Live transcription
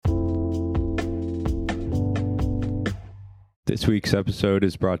This week's episode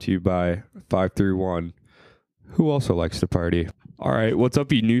is brought to you by 531, who also likes to party. All right, what's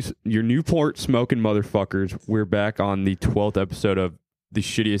up, your Newport smoking motherfuckers? We're back on the 12th episode of the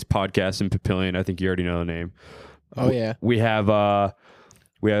shittiest podcast in Papillion. I think you already know the name. Oh, yeah. We have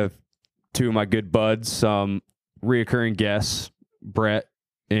two of my good buds, some reoccurring guests, Brett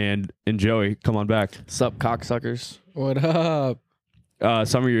and Joey. Come on back. Sup, cocksuckers? What up?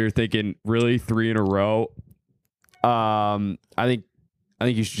 Some of you are thinking, really, 3 in a row? I think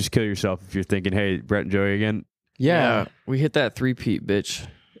you should just kill yourself if you're thinking, hey, Brett and Joey again. Yeah, we hit that 3-peat, bitch.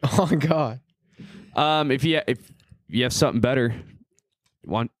 Oh, my God. If you have something better,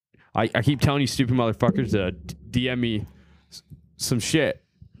 I keep telling you stupid motherfuckers to DM me some shit.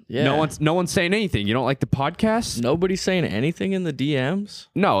 Yeah. No one's saying anything. You don't like the podcast? Nobody's saying anything in the DMs?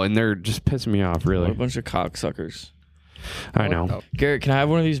 No, and they're just pissing me off, really. What a bunch of cocksuckers. I know. Garrett, can I have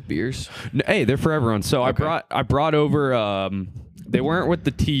one of these beers? Hey, they're for everyone. So Okay. I brought over they weren't with the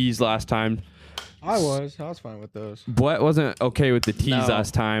teas last time. I was fine with those. Brett wasn't okay with the teas No.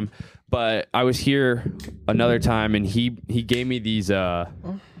 last time, but I was here another time and he gave me these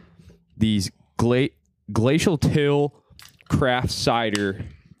glacial till craft cider,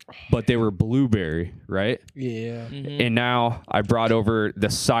 but they were blueberry, right? Yeah. Mm-hmm. And now I brought over the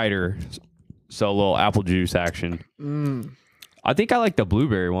cider, so a little apple juice action. I think I like the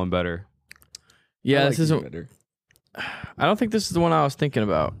blueberry one better. Yeah, I this like isn't. better. I don't think this is the one I was thinking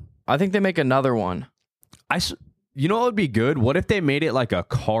about. I think they make another one. You know what would be good? What if they made it like a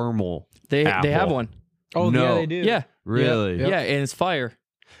caramel? They apple? have one. Oh, No. yeah, they do. Yeah. Really? Yep. Yeah, and it's fire.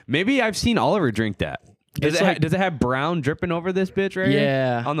 Maybe I've seen Oliver drink that. Does It's it, like- does it have brown dripping over this bitch right here?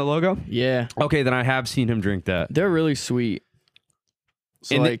 Yeah. On the logo? Yeah. Okay, then I have seen him drink that. They're really sweet.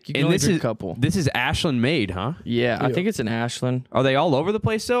 So, And like, you can only this drink is a couple. This is Ashland made, huh? Yeah, I Yeah. think it's an Ashland. Are they all over the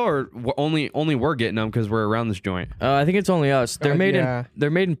place though, or only we're getting them because we're around this joint? I think it's only us. They're made yeah.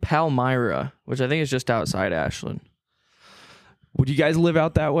 in Palmyra, which I think is just outside Ashland. Would you guys live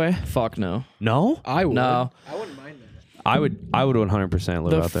out that way? Fuck no. No, I would. No. I wouldn't mind that. I would 100%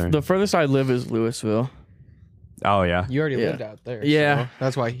 live out there. The furthest I live is Louisville, Oh yeah, You already Yeah. lived out there. Yeah. So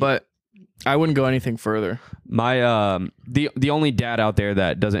that's why. but I wouldn't go anything further. my the only dad out there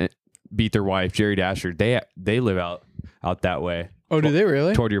that doesn't beat their wife, Jerry Dasher, they live out that way. Oh, do they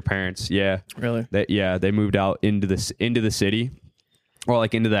really? Toward your parents, yeah. Really? They moved out into the city, or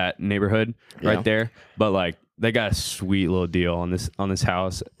like into that neighborhood right Yeah. there. But like they got a sweet little deal on this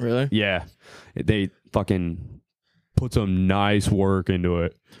house. Really? Yeah, they fucking put some nice work into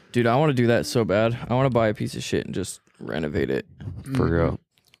it. Dude, I want to do that so bad. I want to buy a piece of shit and just renovate it. For real.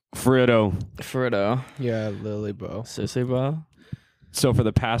 Fritto. Fritto. Yeah, Lily Bow. Sissy Bow. So for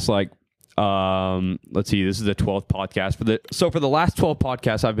the past let's see, this is the 12th podcast. For the last 12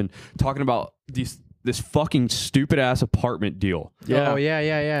 podcasts, I've been talking about this fucking stupid ass apartment deal. Yeah. Oh,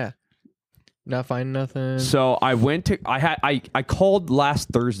 yeah. Not finding nothing. So I called last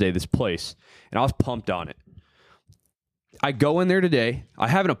Thursday this place and I was pumped on it. I go in there today. I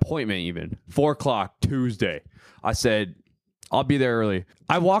have an appointment even 4:00 Tuesday. I said, I'll be there early.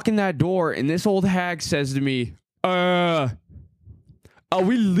 I walk in that door and this old hag says to me,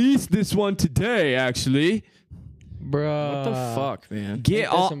 we leased this one today, actually. Bruh. What the fuck, man? Get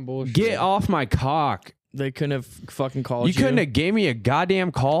Ain't that off some bullshit? get off my cock. They couldn't have fucking called You couldn't have gave me a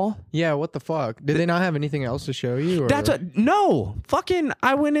goddamn call? Yeah, what the fuck? Did they not have anything else to show you? Or? That's no. Fucking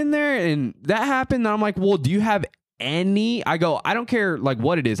I went in there and that happened. And I'm like, well, do you have any? I go, I don't care like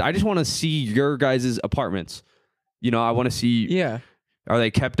what it is. I just want to see your guys' apartments. You know, I want to see. Yeah. Are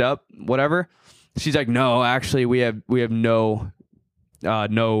they kept up? Whatever. She's like, no, actually, we have no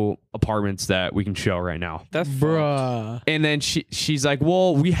apartments that we can show right now. That's Bruh. And then she's like,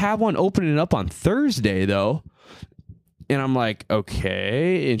 well, we have one opening up on Thursday though. And I'm like,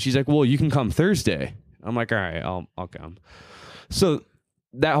 okay. And she's like, well, you can come Thursday. I'm like, all right, I'll come. So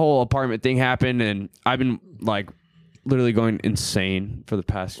that whole apartment thing happened, and I've been like literally going insane for the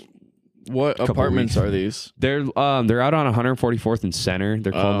past. What Couple apartments weeks. are these? They're out on 144th and Center.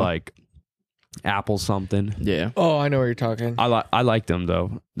 They're called Oh. like Apple something. Yeah. Oh, I know what you're talking. I like them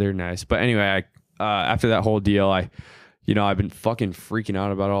though. They're nice. But anyway, after that whole deal, I've been fucking freaking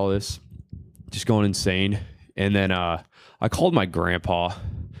out about all this, just going insane. And then I called my grandpa.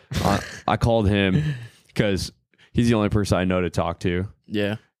 I called him because he's the only person I know to talk to.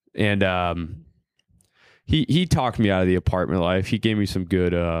 Yeah. And he talked me out of the apartment life. He gave me some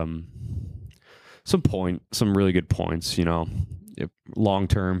good some really good points, you know, long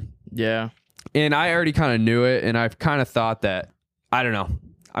term. Yeah. And I already kind of knew it, and I've kind of thought that, I don't know.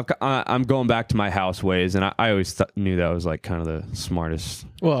 I'm going back to my house ways, and I always knew that was like kind of the smartest.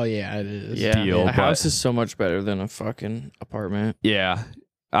 Well, yeah, it is. Yeah, deal, a but- house is so much better than a fucking apartment. Yeah,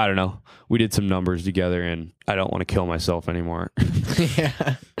 I don't know. We did some numbers together, and I don't want to kill myself anymore.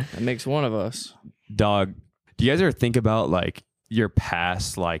 Yeah. That makes one of us. Dog, do you guys ever think about like your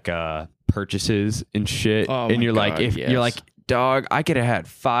past like purchases and shit? Oh and my you're like, God, if yes. you're like, dog, I could have had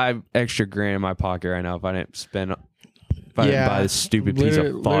 $5 extra grand in my pocket right now if I didn't spend. If I didn't buy this stupid piece of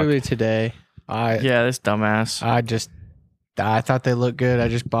fuck. Literally today, Yeah, this dumbass. I thought they looked good. I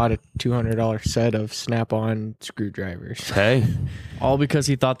just bought a $200 set of Snap-on screwdrivers. Hey, All because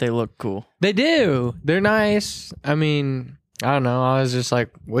he thought they looked cool. They do. They're nice. I mean, I don't know. I was just like,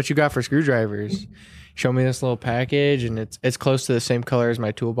 "What you got for screwdrivers?" Show me this little package, and it's close to the same color as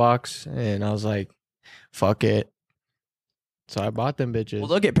my toolbox. And I was like, "Fuck it." So I bought them bitches. well,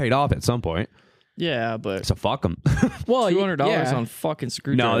 they'll get paid off at some point, Yeah, but so fuck them. well, $200 yeah, on fucking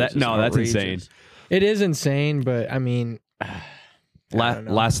screwdrivers. That's outrageous. insane. it is insane, but I mean, I don't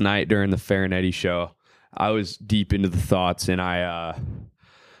know. Last night during the Flagrant show, I was deep into the thoughts, and I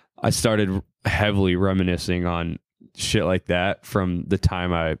started heavily reminiscing on shit like that from the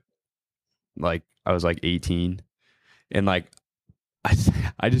time I was like 18, and like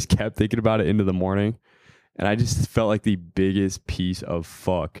I just kept thinking about it into the morning, and I just felt like the biggest piece of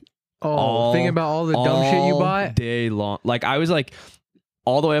fuck. Think about all the dumb shit you all bought. day long. Like I was like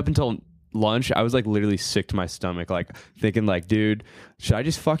all the way up until lunch, I was like literally sick to my stomach, like thinking like, dude, should I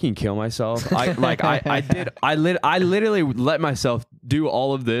just fucking kill myself? I literally let myself do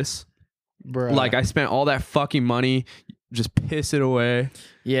all of this. Bruh. Like I spent all that fucking money, just piss it away.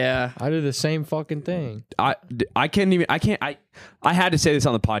 Yeah. I did the same fucking thing. I had to say this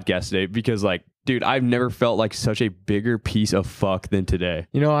on the podcast today because like, dude, I've never felt like such a bigger piece of fuck than today.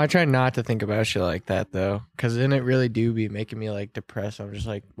 You know, I try not to think about shit like that though, because then it really do be making me like depressed. I'm just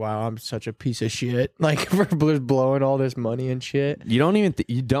like, wow, I'm such a piece of shit. Like for just blowing all this money and shit. You don't even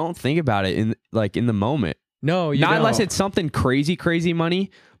you don't think about it in the moment. No, you Not don't. unless it's something crazy money,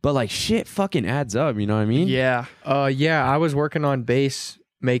 but like shit fucking adds up. You know what I mean? Yeah. Yeah, I was working on base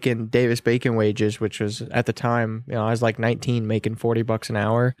making Davis Bacon wages, which was at the time, you know, I was like 19 making $40 an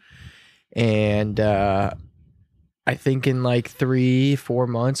hour. And I think in like 3-4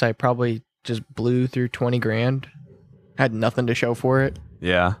 months, I probably just blew through 20 grand. Had nothing to show for it.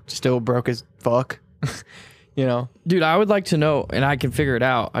 Yeah. Still broke as fuck. You know? Dude, I would like to know, and I can figure it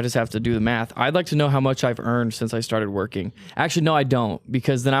out. I just have to do the math. I'd like to know how much I've earned since I started working. Actually, no, I don't,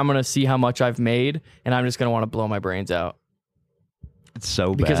 because then I'm going to see how much I've made, and I'm just going to want to blow my brains out. It's so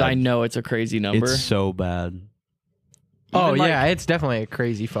bad. Because I know it's a crazy number. It's so bad. Oh, like- yeah, it's definitely a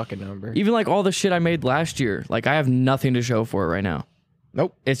crazy fucking number. Even like all the shit I made last year, like I have nothing to show for it right now.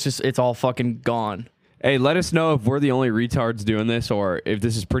 Nope. It's all fucking gone. Hey, let us know if we're the only retards doing this or if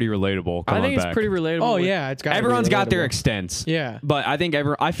this is pretty relatable. Come I think on it's back. pretty relatable. Oh, with- yeah, it's got Everyone's got their extents. Yeah. But I think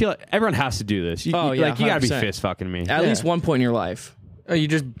I feel like everyone has to do this. You Oh, yeah, like you gotta be 100%. fist fucking me. At Yeah. least one point in your life. Oh, you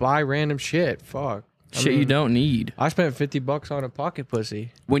just buy random shit. Fuck. I Shit you mean, don't need. I spent $50 on a pocket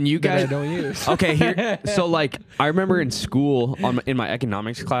pussy When you that I guys don't use. Okay, here. So, like, I remember in school, in my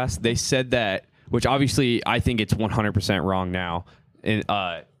economics class, they said that, which obviously I think it's 100% wrong now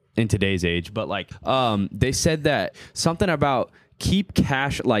in today's age, but like, they said that something about keep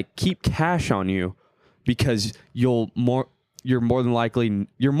cash on you because you're more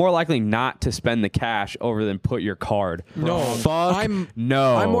likely not to spend the cash over than put your card. No, Fuck I'm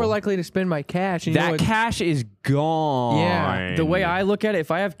no. more likely to spend my cash. And you know that what? cash is gone. Yeah, The way I look at it,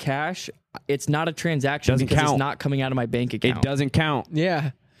 if I have cash, it's not a transaction Doesn't because count. it's not coming out of my bank account. It doesn't count.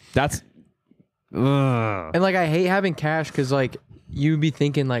 Yeah, That's ugh. and like I hate having cash because like you be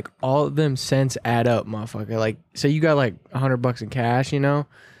thinking like all of them cents add up, motherfucker. Like, so you got like $100 in cash, you know,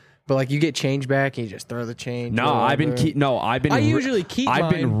 but like you get change back and you just throw the change. No, I've been I usually keep I've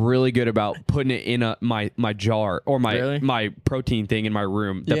been mine. really good about putting it in my jar or Really? my protein thing in my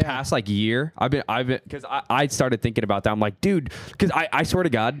room. The Yeah. past like year, I've been because I started thinking about that. I'm like, dude, because I swear to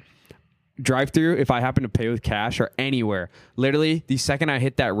God, drive through if I happen to pay with cash or anywhere, literally the second I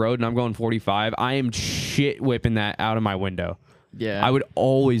hit that road and I'm going 45, I am shit whipping that out of my window. Yeah. I would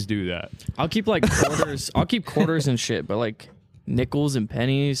always do that. I'll keep like quarters. I'll keep quarters and shit, but like nickels and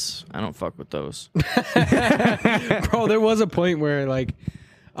pennies, I don't fuck with those. Bro, there was a point where like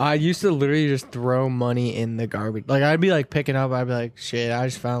I used to literally just throw money in the garbage. Like I'd be like picking up, I'd be like, shit, I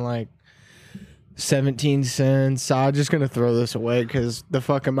just found like 17 cents. So I'm just gonna throw this away because the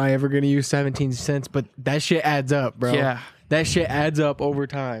fuck am I ever gonna use 17 cents? But that shit adds up, bro. Yeah. That shit adds up over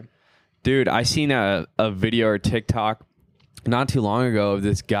time. Dude, I seen a video or TikTok not too long ago of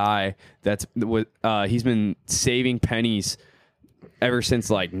this guy he's been saving pennies ever since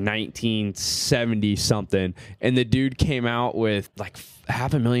like 1970 something, and the dude came out with like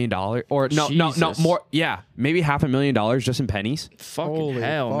 $500,000 or no more, maybe $500,000 just in pennies. Fucking Holy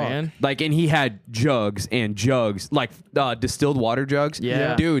hell, fuck. man. Like, and he had jugs and jugs, like distilled water jugs.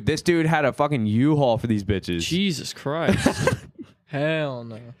 Yeah. Dude, this dude had a fucking U-Haul for these bitches. Jesus Christ. Hell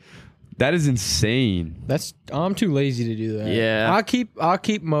no. That is insane. I'm too lazy to do that. Yeah. I'll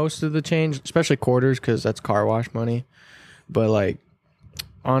keep most of the change, especially quarters, because that's car wash money. But like,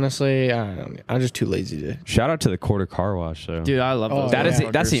 honestly, I'm just too lazy to. Shout out to the quarter car wash, though. Dude, I love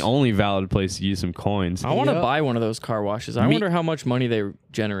those. That's the only valid place to use some coins. I want to buy one of those car washes. I wonder how much money they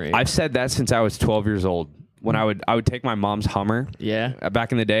generate. I've said that since I was 12 years old. When I would take my mom's Hummer. Yeah.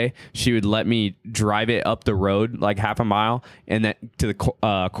 Back in the day, she would let me drive it up the road like half a mile and then to the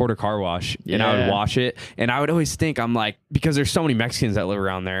quarter car wash, and I would wash it. And I would always think, I'm like, because there's so many Mexicans that live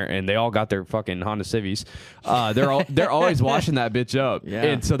around there, and they all got their fucking Honda Civics. They're always washing that bitch up,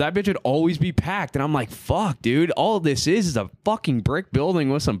 and so that bitch would always be packed. And I'm like, fuck, dude, all this is a fucking brick building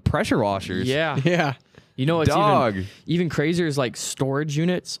with some pressure washers. Yeah. Yeah. You know what's Dog. even crazier is like storage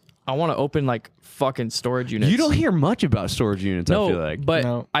units. I want to open like fucking storage units. You don't hear much about storage units. No, I feel like,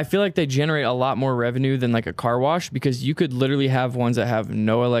 but I feel like they generate a lot more revenue than like a car wash, because you could literally have ones that have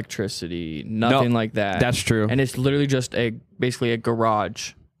no electricity, nothing like that. That's true. And it's literally just basically a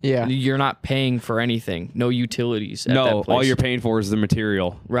garage. Yeah. You're not paying for anything. No utilities. At that no, place. all you're paying for is the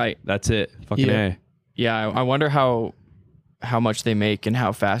material. Right. That's it. Fucking Yeah. A. Yeah. I wonder how much they make and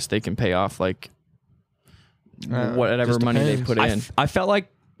how fast they can pay off like whatever just money they depends. put in. I felt like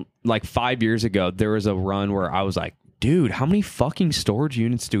 5 years ago, there was a run where I was like, dude, how many fucking storage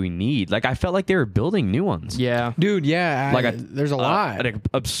units do we need? Like, I felt like they were building new ones. Yeah. Dude, yeah. There's a lot. An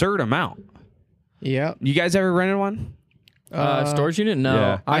absurd amount. Yeah. You guys ever rented one? Storage unit? No.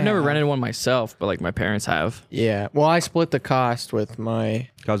 Yeah. I've never have. rented one myself, but like my parents have. Yeah. Well, I split the cost with my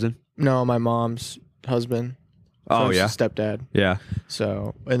mom's husband. Oh, First yeah? Stepdad. Yeah.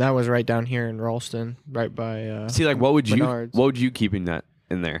 So, and that was right down here in Ralston, right by. See, like, what would Menards. you keep in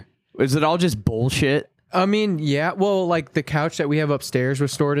there? Is it all just bullshit? I mean, yeah. Well, like the couch that we have upstairs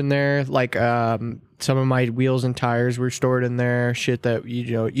was stored in there. Like some of my wheels and tires were stored in there. Shit that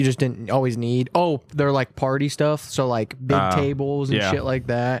you just didn't always need. Oh, they're like party stuff. So like big tables and shit like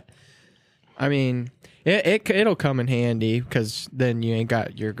that. I mean, it'll come in handy because then you ain't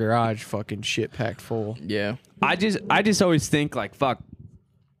got your garage fucking shit packed full. Yeah. I just always think like, fuck.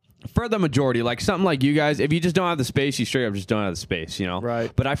 For the majority, like something like you guys, if you just don't have the space, you straight up just don't have the space, you know?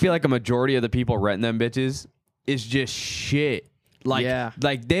 Right. But I feel like a majority of the people renting them bitches is just shit. Like,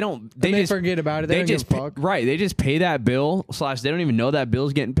 like they just forget about it. They don't just give a fuck. Right. They just pay that bill / they don't even know that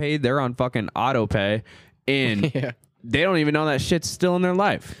bill's getting paid. They're on fucking auto pay, and Yeah. they don't even know that shit's still in their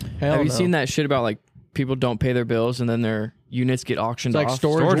life. Hell Have you no. seen that shit about like people don't pay their bills and then their units get auctioned It's like off?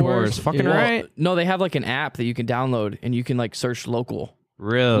 storage wars. Fucking Yeah. right. No, they have like an app that you can download and you can like search local.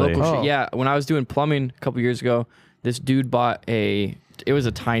 Really? Local Oh. shit. Yeah, when I was doing plumbing a couple years ago, this dude bought it was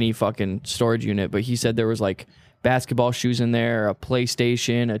a tiny fucking storage unit, but he said there was like basketball shoes in there, a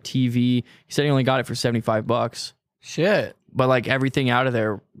PlayStation, a TV. He said he only got it for $75. Shit. But like everything out of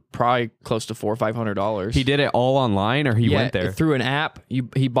there, probably close to $400 or $500. He did it all online, or he went there? Through an app. He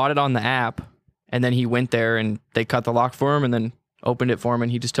bought it on the app, and then he went there and they cut the lock for him and then opened it for him,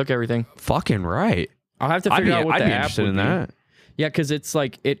 and he just took everything. Fucking right. I'll have to figure out what I'd the be app interested would in be. that. Yeah, because it's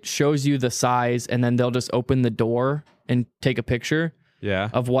like it shows you the size, and then they'll just open the door and take a picture Yeah.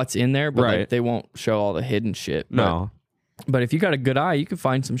 of what's in there, but Right. like, they won't show all the hidden shit. No. But if you got a good eye, you can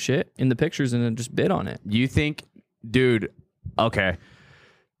find some shit in the pictures and then just bid on it. You think, dude? Okay.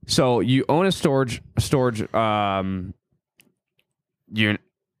 So you own a storage unit.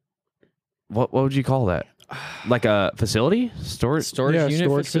 What would you call that? Like a facility? Storage Unit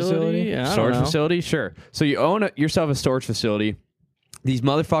storage facility. Yeah, I don't storage know. facility? Sure. So you own yourself a storage facility. These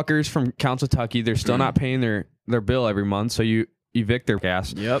motherfuckers from Council Kentucky, they're still not paying their bill every month, so you evict their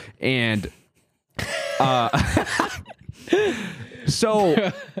gas. Yep. And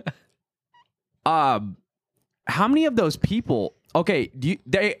so how many of those people, okay,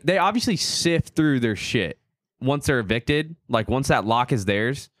 they obviously sift through their shit once they're evicted, like once that lock is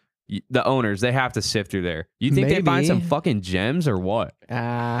theirs. The owners, they have to sift through there. You think they find Maybe. some fucking gems or what?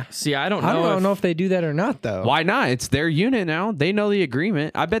 See, I don't know. I don't know if they do that or not, though. Why not? It's their unit now. They know the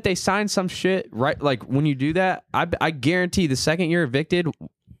agreement. I bet they signed some shit, right? Like when you do that, I guarantee the second you're evicted,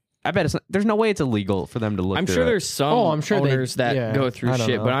 I bet there's no way it's illegal for them to look I'm through sure it. there's some I'm sure owners that go through I don't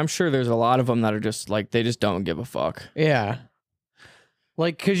shit, know. but I'm sure there's a lot of them that are just like, they just don't give a fuck. Yeah.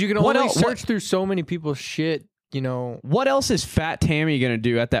 Like, because you can What only else- search through so many people's shit What else is Fat Tammy gonna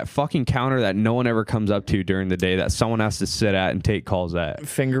do at that fucking counter that no one ever comes up to during the day that someone has to sit at and take calls at?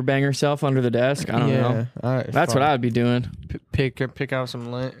 Finger bang herself under the desk. I don't know. That's what I would be doing. Pick out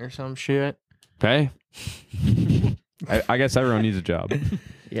some lint or some shit. Okay. I guess everyone needs a job.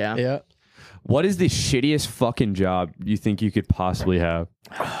 Yeah. Yeah. What is the shittiest fucking job you think you could possibly have?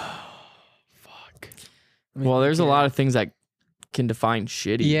 Fuck. Well, there's a lot of things that can define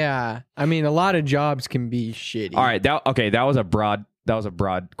shitty. Yeah. I mean, a lot of jobs can be shitty. All right, that was a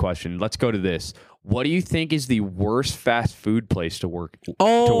broad question. Let's go to this. What do you think is the worst fast food place to work at?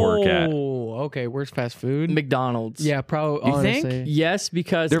 Oh, okay. Worst fast food? McDonald's. Yeah, probably. You think? Honestly. Yes,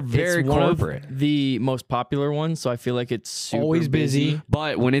 because They're very it's one corporate. of the most popular ones, so I feel like it's super Always busy.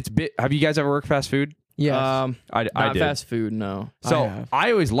 But when it's have you guys ever worked fast food? Yes. I Not did. fast food, no. So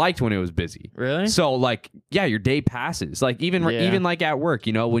I always liked when it was busy. Really? So like, yeah, your day passes. Like even like at work,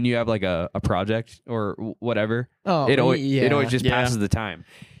 when you have like a project or whatever, it always just passes the time.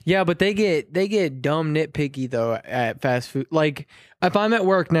 Yeah, but they get dumb nitpicky though at fast food. Like if I'm at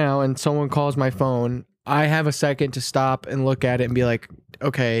work now and someone calls my phone, I have a second to stop and look at it and be like,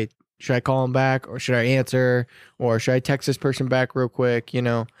 okay, should I call them back or should I answer or should I text this person back real quick?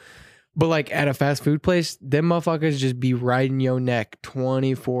 But like at a fast food place, them motherfuckers just be riding your neck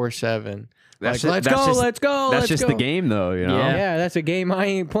 24/7. Like, let's go. That's just the game, though. Yeah, that's a game I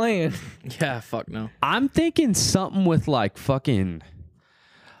ain't playing. Yeah, fuck no. I'm thinking something with like fucking.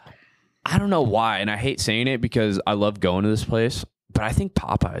 I don't know why, and I hate saying it because I love going to this place, but I think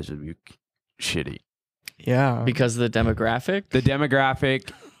Popeyes would be shitty. Yeah, Because of the demographic? The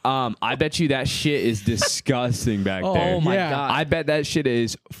demographic. I bet you that shit is disgusting back there. Oh my Yeah. God. I bet that shit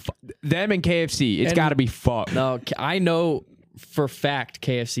is them and KFC. It's got to be fucked. No, I know for fact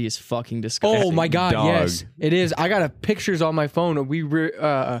KFC is fucking disgusting. Oh my God, Dog. yes, it is. I got pictures on my phone.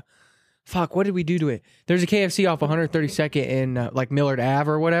 Fuck, what did we do to it? There's a KFC off 132nd in like Millard Ave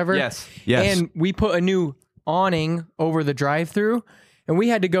or whatever. Yes. And we put a new awning over the drive-through, and we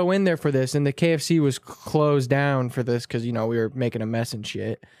had to go in there for this, and the KFC was closed down for this because we were making a mess and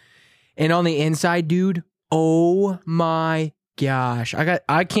shit. And on the inside, dude, oh my gosh,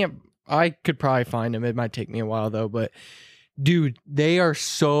 I could probably find them. It might take me a while though, but. Dude, they are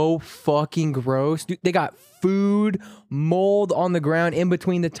so fucking gross. Dude, they got food, mold on the ground in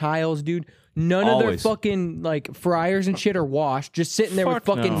between the tiles, dude. None of their fucking like fryers and shit are washed. Just sitting there with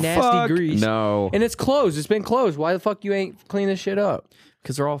fucking nasty grease. No. And it's closed. It's been closed. Why the fuck you ain't clean this shit up?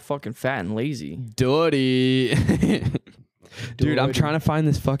 Because they're all fucking fat and lazy. Dirty. Dude, I'm trying to find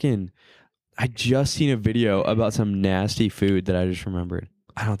this fucking. I just seen a video about some nasty food that I just remembered.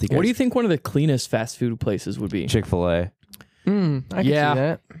 I don't think. What do you think one of the cleanest fast food places would be? Chick-fil-A. I can see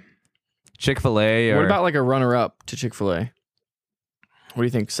that. Chick-fil-A. What about like a runner-up to Chick-fil-A? What do you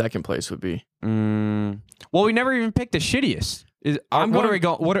think second place would be? Well, we never even picked the shittiest. What are we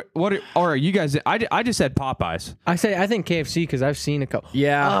going? What are you guys? I just said Popeyes. I think KFC because I've seen a couple.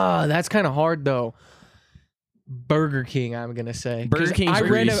 Yeah. That's kind of hard though. Burger King, I'm gonna say. Burger King's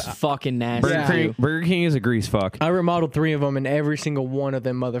fucking nasty. Burger King is a grease fuck. I remodeled 3 of them, and every single one of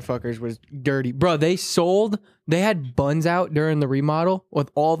them motherfuckers was dirty. Bro, they had buns out during the remodel with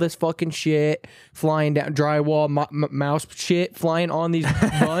all this fucking shit flying down, drywall, mouse shit flying on these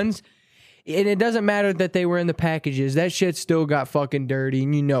buns. And it doesn't matter that they were in the packages. That shit still got fucking dirty,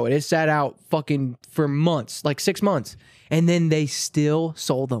 and you know it. It sat out fucking for months, like 6 months. And then they still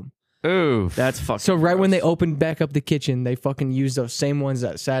sold them. Ooh, That's fucking So right gross. when they opened back up the kitchen, they fucking used those same ones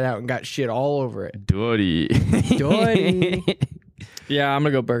that sat out and got shit all over it. dirty. Dirty. Yeah, I'm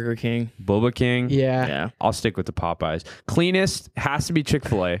going to go Burger King. Boba King. Yeah. Yeah. I'll stick with the Popeyes. Cleanest has to be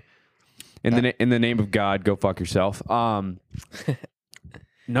Chick-fil-A. In the name of God, go fuck yourself.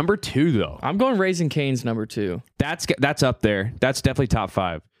 Number 2 though. I'm going Raising Cane's number 2. That's up there. That's definitely top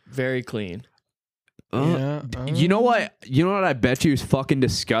 5. Very clean. You know what? You know what I bet you is fucking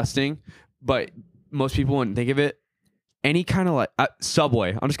disgusting, but most people wouldn't think of it. Any kind of like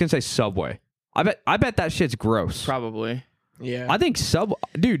Subway. I'm just gonna say Subway. I bet that shit's gross. Probably. Yeah. I think Subway.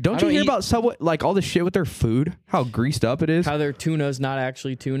 Dude, don't you hear about Subway? Like all the shit with their food, how greased up it is. How their tuna's not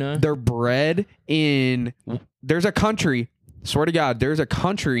actually tuna. Their bread in. There's a country. Swear to God, there's a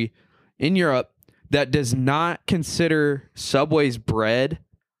country in Europe that does not consider Subway's bread.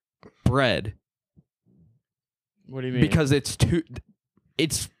 What do you mean? Because it's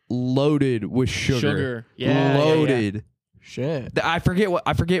loaded with sugar. Yeah. Loaded. Yeah. Shit. I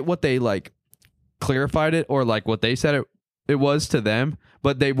forget what they like clarified it or like what they said it was to them,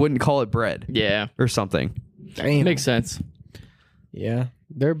 but they wouldn't call it bread Yeah. or something. Damn. Makes sense. Yeah.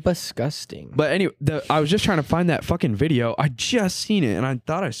 They're disgusting. But anyway, I was just trying to find that fucking video. I just seen it and I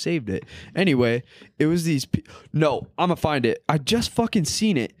thought I saved it. Anyway, it was these. No, I'm gonna find it. I just fucking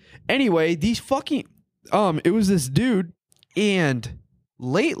seen it. Anyway, these fucking. It was this dude, and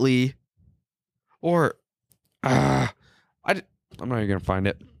lately, or, I'm not even gonna find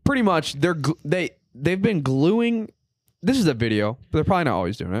it. Pretty much, they've been gluing. This is a video, but they're probably not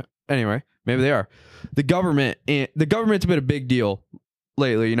always doing it. Anyway, maybe they are. The government's been a big deal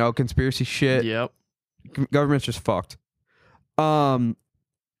lately, you know, conspiracy shit. Yep. Government's just fucked.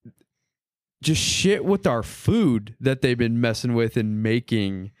 Just shit with our food that they've been messing with and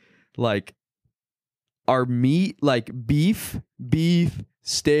making, like our meat, like beef,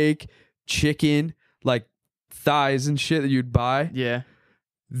 steak, chicken, like thighs and shit that you'd buy. Yeah.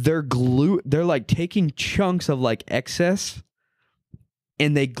 They're like taking chunks of like excess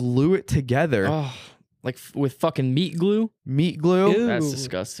and they glue it together. Oh, like with fucking meat glue? Meat glue. Ew. That's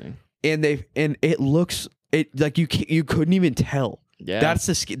disgusting. And it looks like you couldn't even tell. Yeah.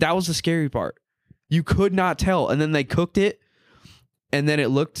 That was the scary part. You could not tell. And then they cooked it and then it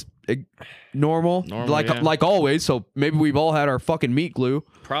looked normal like always. So maybe we've all had our fucking meat glue.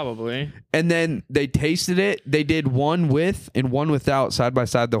 Probably. And then they tasted it. They did one with and one without side by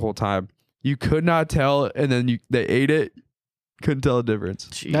side the whole time. You could not tell, and then they ate it. Couldn't tell the difference.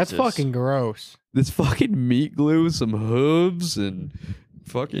 Jesus. That's fucking gross. This fucking meat glue with some hooves and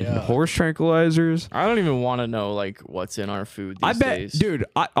fucking horse tranquilizers. I don't even want to know like what's in our food these I bet, days. dude,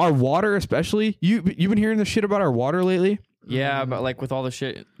 our water especially. You've been hearing the shit about our water lately? Yeah, but like with all the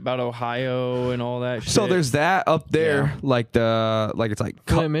shit about Ohio and all that shit. So there's that up there, it's like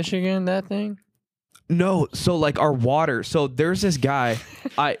Flint, Michigan, that thing? no. So like our water. So there's this guy.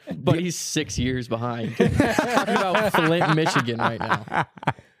 But he's 6 years behind. Talking about Flint, Michigan right now.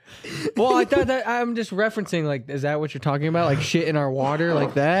 Well, I thought that I'm just referencing, like, is that what you're talking about? Like shit in our water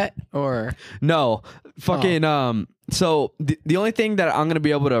like that? Or No, fucking so the only thing that I'm gonna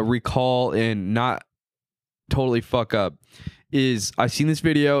be able to recall and not totally fuck up is I seen this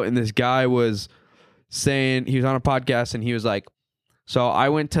video and this guy was saying, he was on a podcast and he was like, so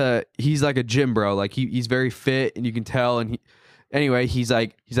he's like a gym bro, like he's very fit and you can tell, and he's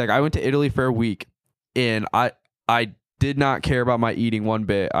like I went to Italy for a week and I did not care about my eating one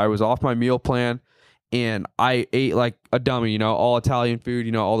bit. I was off my meal plan and I ate like a dummy, you know, all Italian food,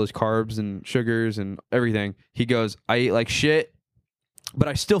 you know, all those carbs and sugars and everything. He goes, I ate like shit, but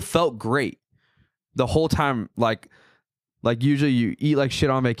I still felt great the whole time. Like usually you eat like shit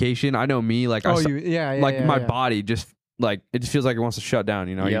on vacation. I know me, like my body just like, it just feels like it wants to shut down,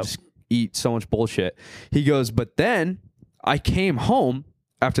 you know. Yep. You just eat so much bullshit. He goes, but then I came home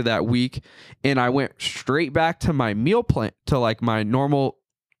after that week and I went straight back to my meal plan, to like my normal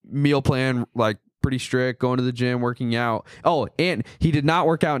meal plan, like pretty strict, going to the gym, working out. Oh, and he did not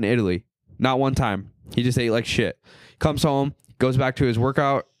work out in Italy, not one time. He just ate like shit. Comes home, goes back to his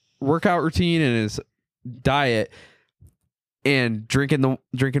workout routine and his diet and drinking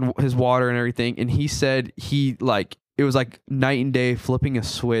his water and everything. And he said it was like night and day, flipping a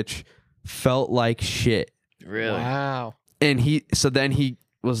switch, felt like shit. Really? Wow. And he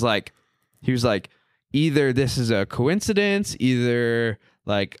was like, either this is a coincidence, either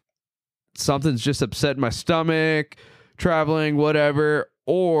like something's just upset my stomach, traveling, whatever,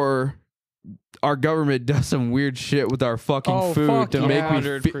 or our government does some weird shit with our fucking food to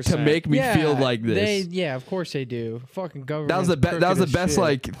make me feel like this. Of course they do. Fucking government. That was the best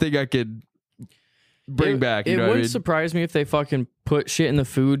like thing I could bring back. You know wouldn't what I mean? surprise me if they fucking put shit in the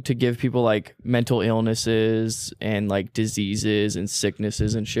food to give people like mental illnesses and like diseases and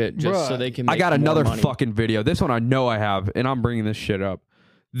sicknesses and shit, just so they can make I got more another money. fucking video. This one I know I have, and I'm bringing this shit up.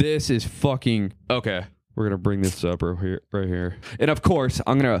 This is fucking okay. We're gonna bring this up right here, and of course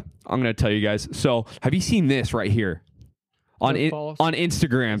I'm gonna tell you guys. So have you seen this right here on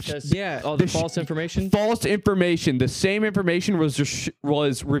Instagram? The false information. False information. The same information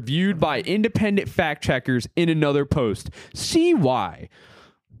was reviewed by independent fact checkers in another post. See why?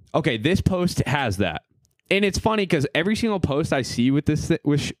 Okay, this post has that, and it's funny because every single post I see with this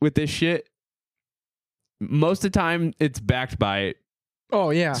shit, most of the time it's backed by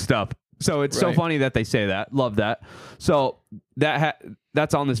stuff. So it's so funny that they say that. Love that. So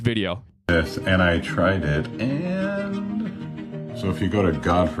that's on this video. This, and I tried it, and so if you go to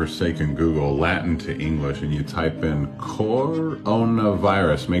godforsaken Google, Latin to English, and you type in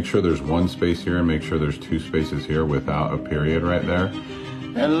coronavirus, make sure there's one space here and make sure there's two spaces here without a period right there.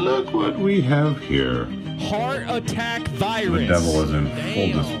 And look what we have here. Heart attack virus. The devil is in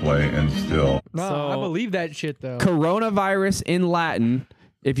full display and still. No, I believe that shit though. Coronavirus in Latin.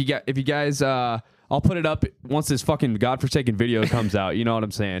 If you guys, I'll put it up once this fucking godforsaken video comes out. You know what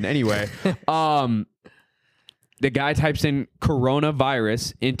I'm saying? Anyway, the guy types in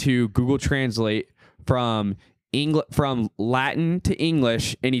coronavirus into Google Translate from Latin to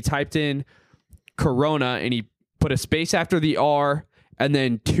English, and he typed in corona, and he put a space after the R, and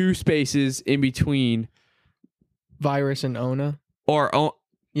then 2 spaces in between Virus and Ona.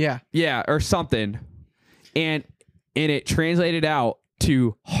 Yeah, or something, and it translated out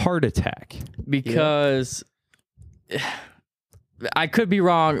to heart attack. Because I could be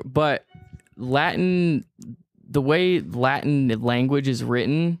wrong, but Latin, the way Latin language is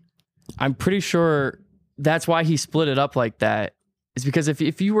written, I'm pretty sure that's why he split it up like that. It's because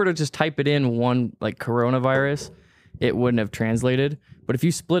if you were to just type it in one, like coronavirus, it wouldn't have translated. But if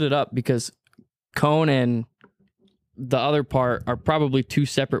you split it up, because cone and the other part are probably 2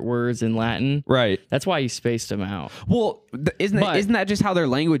 separate words in Latin. Right. That's why he spaced them out. Well, isn't that just how their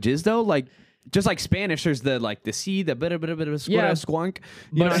language is though? Like, just like Spanish, there's the C, the bit of squonk.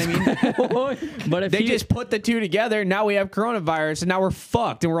 You know what I mean? But if they just put the 2 together, now we have coronavirus, and now we're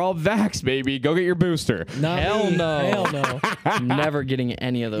fucked, and we're all vaxxed, baby. Go get your booster. Hell no. I'm never getting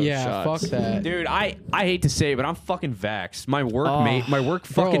any of those shots. Fuck that. Dude, I hate to say it, but I'm fucking vaxxed. My work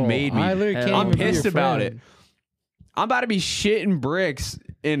fucking made me. I'm pissed about it. I'm about to be shitting bricks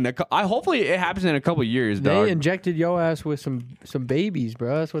hopefully it happens in a couple years, dog. They injected your ass with some babies,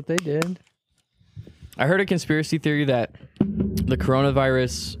 bro. That's what they did. I heard a conspiracy theory that the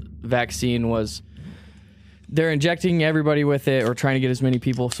coronavirus vaccine was they're injecting everybody with it or trying to get as many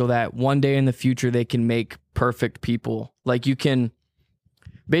people so that one day in the future they can make perfect people. Like you can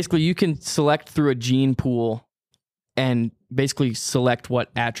select through a gene pool and basically select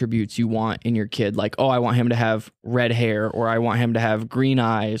what attributes you want in your kid. Like, oh, I want him to have red hair, or I want him to have green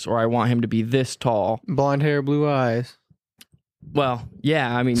eyes, or I want him to be this tall. Blonde hair, blue eyes. Well,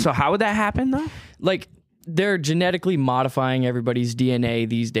 yeah, I mean... So how would that happen, though? Like, they're genetically modifying everybody's DNA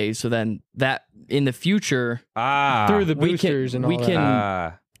these days, so then that, in the future... through the boosters we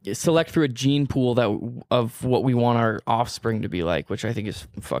can select through a gene pool of what we want our offspring to be like, which I think is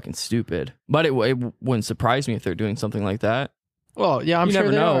fucking stupid. But it wouldn't surprise me if they're doing something like that. Well, yeah, I'm sure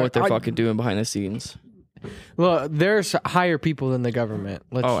never they know are. what they're fucking doing behind the scenes. Well, there's higher people than the government.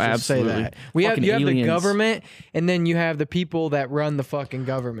 Let's just absolutely. say that. You have the aliens. government, and then you have the people that run the fucking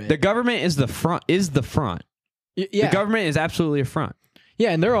government. The government is the front. Yeah. The government is absolutely a front.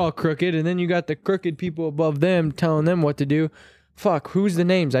 Yeah, and they're all crooked, and then you got the crooked people above them telling them what to do. Fuck, who's the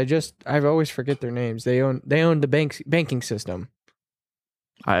names? I always forget their names. They own the banking system.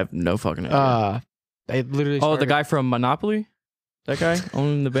 I have no fucking idea. They literally the guy from Monopoly? That guy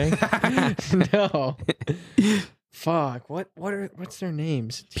owning the bank? No. Fuck, what's their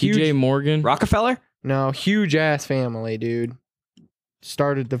names? PJ Morgan? Rockefeller? No, huge ass family, dude.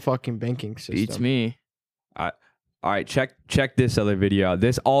 Started the fucking banking system. Beats me. All right, check this other video out.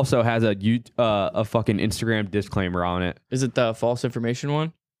 This also has a fucking Instagram disclaimer on it. Is it the false information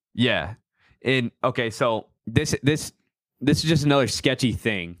one? Yeah. So this is just another sketchy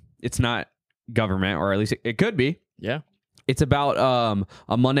thing. It's not government, or at least it could be. Yeah. It's about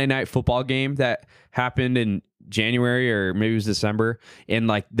a Monday Night Football game that happened in January, or maybe it was December, and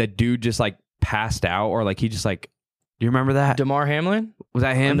like the dude just like passed out, or like he just like, do you remember that? DeMar Hamlin? Was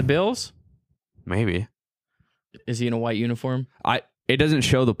that him? And the Bills? Maybe. Is he in a white uniform? It doesn't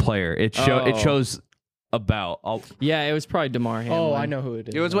show the player. It shows about. Yeah, it was probably DeMar Hamlin. Oh, I know who it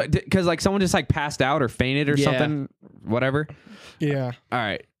is. It was because like someone just like passed out or fainted or something, whatever. Yeah. All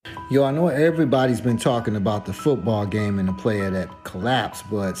right. Yo, I know everybody's been talking about the football game and the player that collapsed,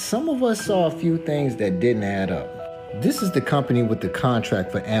 but some of us saw a few things that didn't add up. This is the company with the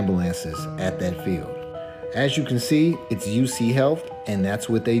contract for ambulances at that field. As you can see, it's UC Health, and that's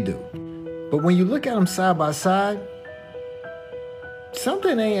what they do. But when you look at them side by side,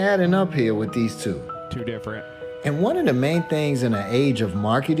 something ain't adding up here with these two. Too different. And one of the main things in an age of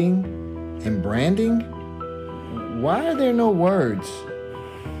marketing and branding, why are there no words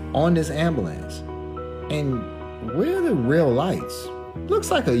on this ambulance? And where are the real lights?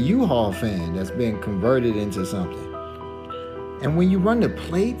 Looks like a U-Haul fan that's been converted into something. And when you run the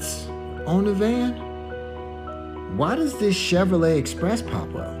plates on the van, why does this Chevrolet Express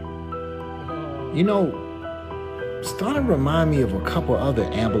pop up? You know, starting to remind me of a couple other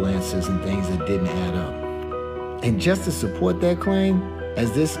ambulances and things that didn't add up. And just to support that claim,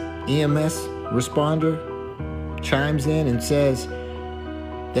 as this EMS responder chimes in and says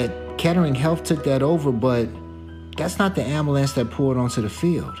that Kettering Health took that over, but that's not the ambulance that pulled onto the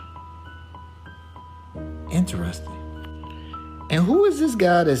field. Interesting. And who is this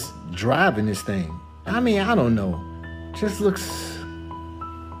guy that's driving this thing? I mean, I don't know. Just looks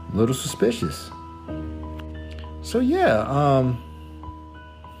a little suspicious. So yeah,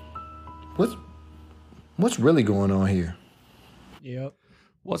 what's really going on here? Yep.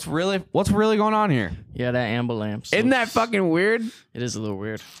 What's really going on here? Yeah, that ambulance. Isn't that fucking weird? It is a little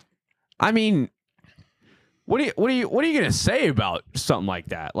weird. I mean, what are you gonna say about something like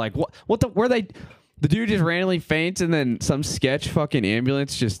that? Like the dude just randomly faints and then some sketch fucking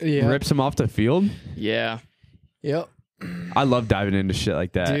ambulance just rips him off the field? Yeah. Yep. I love diving into shit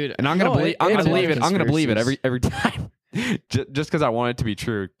like that, dude. And I'm gonna believe it every time, just because I want it to be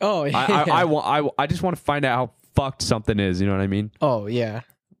true. Oh yeah. I just want to find out how fucked something is. You know what I mean? Oh yeah.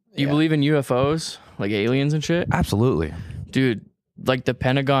 You believe in UFOs, like aliens and shit? Absolutely, dude. Like the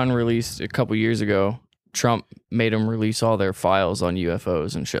Pentagon released a couple years ago, Trump made them release all their files on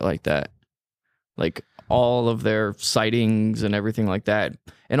UFOs and shit like that, like all of their sightings and everything like that,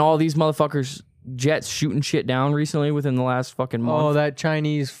 and all these motherfuckers. Jets shooting shit down recently within the last fucking month. Oh, that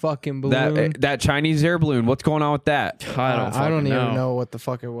Chinese fucking balloon. that Chinese air balloon. What's going on with that? I don't even know what the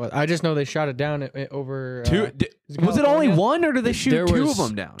fuck it was. I just know they shot it down over. Was it only one, or did they shoot two of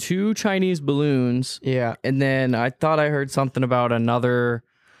them down? 2 Chinese balloons. Yeah, and then I thought I heard something about another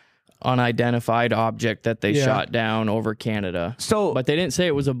unidentified object that they shot down over Canada. So, but they didn't say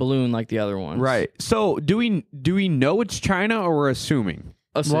it was a balloon like the other ones. Right. So, do we know it's China, or we're assuming?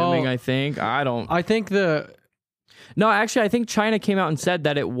 I think. I think No, actually, I think China came out and said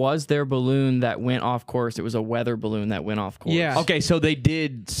that it was their balloon that went off course. It was a weather balloon that went off course. Yeah. Okay, so they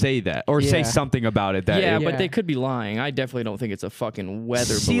did say that, or say something about it. But they could be lying. I definitely don't think it's a fucking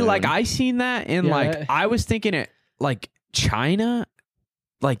weather balloon. Like I seen that, and like I was thinking it like China,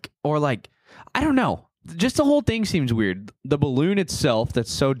 or I don't know. Just the whole thing seems weird. The balloon itself, that's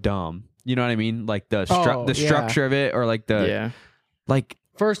so dumb. You know what I mean? Like the structure of it, or like the like.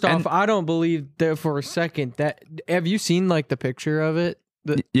 First off, I don't believe that for a second. That have you seen like the picture of it?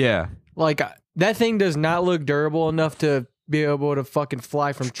 Like that thing does not look durable enough to be able to fucking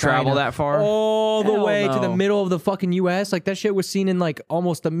fly from travel China that far all the way to the middle of the fucking U.S. Like that shit was seen in like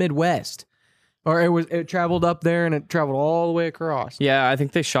almost the Midwest, or it traveled up there and it traveled all the way across. Yeah, I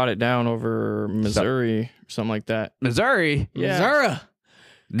think they shot it down over Missouri or something like that. Missouri, Missouri.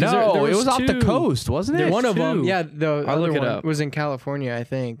 No, it was off the coast, wasn't it? One of them, the I'll other look it one up. was in California, I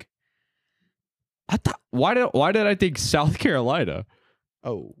think. I thought why did I think South Carolina?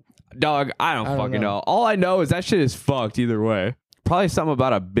 Oh, dog, I don't fucking know. All I know is that shit is fucked either way. Probably something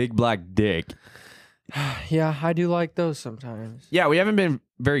about a big black dick. Yeah, I do like those sometimes. Yeah, we haven't been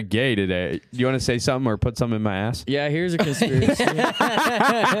very gay today. Do you want to say something or put something in my ass? Yeah, here's a conspiracy.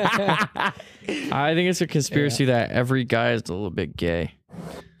 I think it's a conspiracy that every guy is a little bit gay.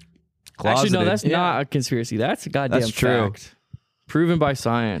 Closeted. Actually, no, that's not a conspiracy. That's a goddamn fact. Proven by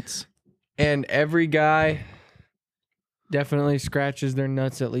science. And every guy definitely scratches their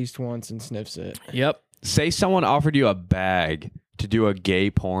nuts at least once and sniffs it. Yep. Say someone offered you a bag to do a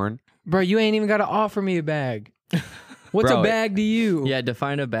gay porn. Bro, you ain't even got to offer me a bag. What's a bag to you? Yeah,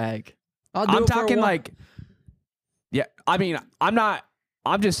 define a bag. I'm talking like... Yeah, I mean,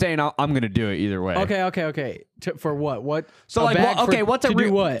 I'm just saying I'm going to do it either way. Okay. For what? What? So like, what's a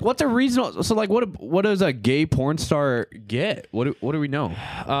what? What's a reasonable? So like, what does a gay porn star get? What do we know?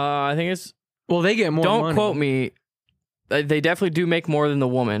 I think it's they get more. Don't money. quote me. They definitely do make more than the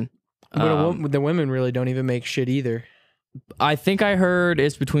woman. But the women really don't even make shit either. I think I heard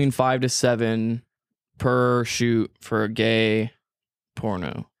it's between 5 to 7 per shoot for a gay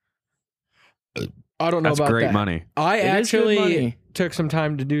porno. I don't know That's about that. That's great money. I actually took some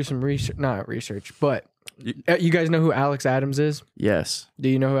time to do some research. Not research, but you guys know who Alex Adams is? Yes. Do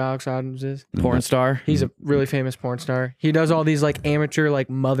you know who Alex Adams is? Porn star. He's a really famous porn star. He does all these like amateur, like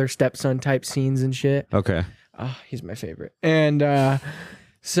mother stepson type scenes and shit. Okay. Oh, he's my favorite. And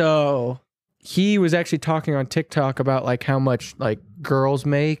so he was actually talking on TikTok about like how much like girls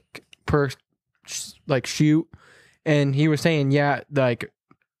make per like shoot, and he was saying like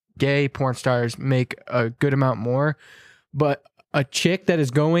gay porn stars make a good amount more, but a chick that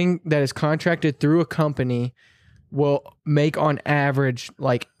is contracted through a company will make on average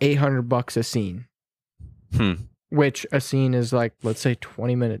like $800 a scene. Which a scene is like, let's say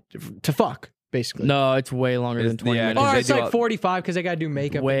 20 minutes to fuck, basically. No, it's way longer than 20 minutes. Or it's like 45 because they got to do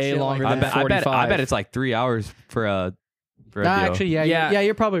makeup. Way longer like than 45. I bet it's like 3 hours for a deal. Actually, yeah,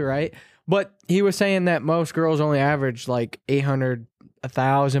 you're probably right. But he was saying that most girls only average like $800,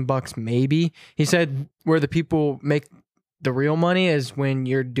 $1,000 maybe. He said where the people make the real money is when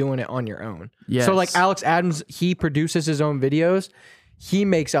you're doing it on your own. Yes. So like Alex Adams, he produces his own videos. He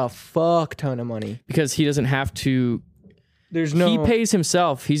makes a fuck ton of money because he doesn't have to. He pays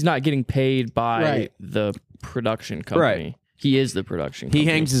himself. He's not getting paid by the production company. Right. He is the production company. He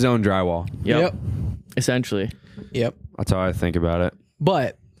hangs his own drywall. Yep. Essentially. Yep. That's how I think about it.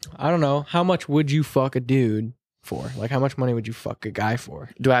 But I don't know. How much would you fuck a dude for? Like, how much money would you fuck a guy for?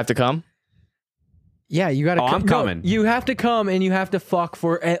 Do I have to come? Yeah, you got to. I'm coming. You have to come and you have to fuck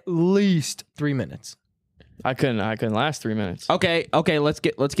for at least 3 minutes. I couldn't last 3 minutes. Okay. Let's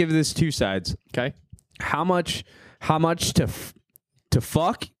give this two sides. Okay. How much to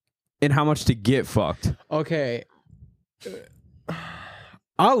fuck, and how much to get fucked? Okay.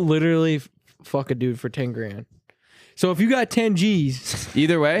 I'll literally fuck a dude for 10 grand. So if you got 10 G's,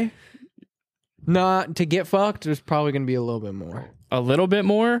 Either way. not to get fucked, there's probably gonna be a little bit more. A little bit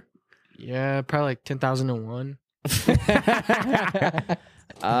more? Yeah, probably like 10,001.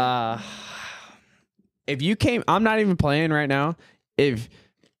 If you came, I'm not even playing right now. If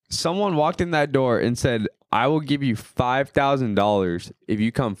someone walked in that door and said, "I will give you $5,000 if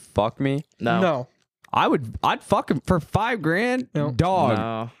you come fuck me," No. I'd fuck him for $5,000. No. Dog.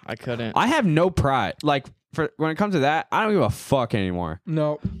 No, I couldn't. I have no pride. Like when it comes to that, I don't give a fuck anymore.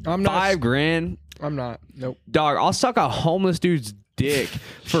 No, I'm not. $5,000, I'm not. Nope. dog. I'll suck a homeless dude's dick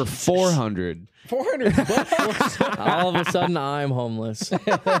for 400. 400 bucks. All of a sudden, I'm homeless.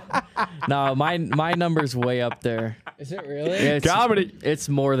 No, my number's way up there. Is it really? It's, Comedy. It's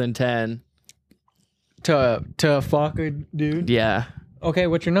more than 10. To fuck a dude? Yeah, Okay,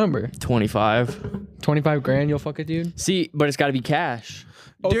 what's your number? 25. 25 grand, you'll fuck a dude? See, but it's got to be cash.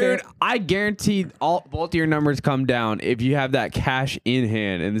 Okay. Dude, I guarantee both of your numbers come down if you have that cash in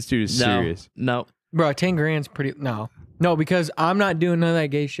hand and this dude is serious. No. Bro, 10 grand's pretty. No, because I'm not doing none of that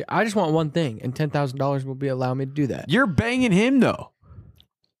gay shit. I just want one thing, and $10,000 will be allow me to do that. You're banging him though.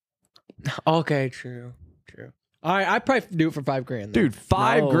 Okay, true. All right, I'd probably do it for 5 grand. Then. Dude,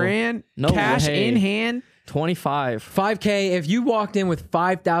 $5,000 No cash way. in hand. 25. 5K. If you walked in with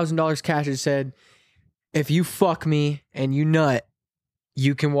 $5,000 cash and said, "If you fuck me and you nut,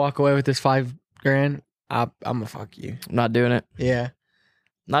 you can walk away with this 5 grand," I'm gonna fuck you. I'm not doing it. Yeah,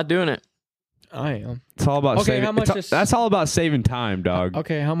 Not doing it. I am. It's all about Okay, saving. how much That's all about saving time, dog.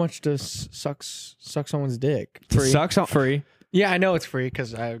 Okay, how much does suck someone's dick? To suck some. Free. Yeah, I know it's free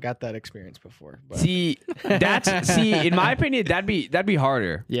because I've got that experience before. But. See, in my opinion, that'd be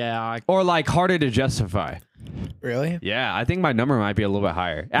harder, Yeah. or like harder to justify. Really? Yeah, I think my number might be a little bit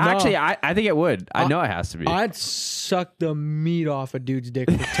higher. Actually, I think it would. I know it has to be. I'd suck the meat off a dude's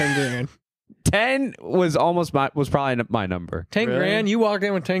dick for 10 grand. 10 was probably my number. 10 Really? grand? You walked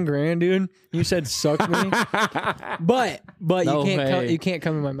in with 10 grand, dude. You said suck me. but No you can't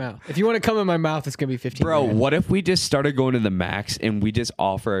come in my mouth. If you want to come in my mouth, it's gonna be 15 Bro, grand. what if we just started going to the max and we just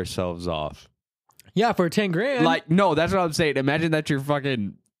offer ourselves off? Yeah, for 10 grand. Like, no, that's what I'm saying. Imagine that you're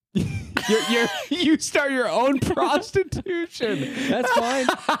fucking you start your own prostitution. that's fine.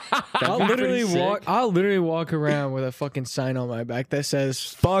 I'll be literally pretty sick. I'll literally walk around with a fucking sign on my back that says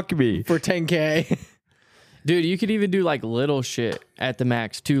Fuck me. for 10K. Dude, you could even do like little shit at the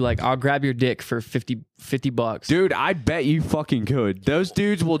max too. Like, I'll grab your dick for 50 bucks. Dude, I bet you fucking could. Those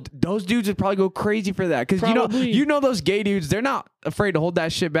dudes would probably go crazy for that. Cause Probably. you know those gay dudes, they're not afraid to hold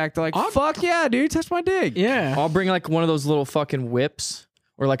that shit back. They're like, fuck yeah, dude, touch my dick. Yeah. I'll bring like one of those little fucking whips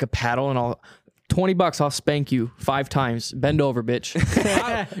or like a paddle and I'll $20, I'll spank you 5 times. Bend over, bitch.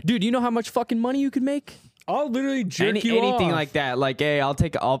 Dude, you know how much fucking money you could make? I'll literally jerk you Anything off. like that. Like, hey, I'll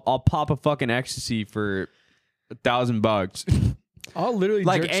pop a fucking ecstasy for $1,000. I'll literally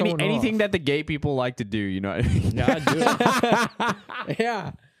Like jerk someone anything off. that the gay people like to do, you know what I mean? Yeah, I'd do it.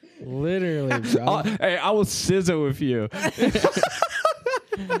 Yeah. Literally, bro. Hey, I will scissor with you.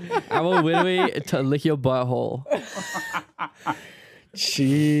 I will literally to lick your butthole.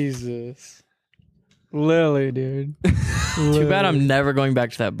 Jesus. Lily, dude. Too bad I'm never going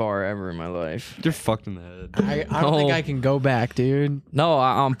back to that bar ever in my life. You're fucked in the head. I don't think No. I can go back, dude. No,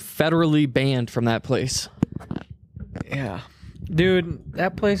 I'm federally banned from that place. Yeah. Dude,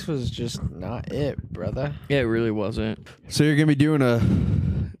 that place was just not it, brother. It really wasn't. So you're gonna be doing a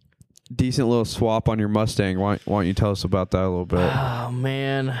decent little swap on your Mustang. Why don't you tell us about that a little bit? Oh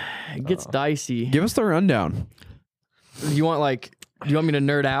man, it gets dicey. Give us the rundown. You want me to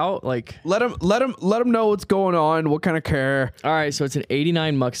nerd out? Like, Let them know what's going on. What kind of car? all right, so it's an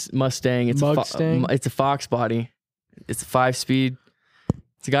 '89 Mustang. It's Mustang? it's a Fox body. It's a 5-speed.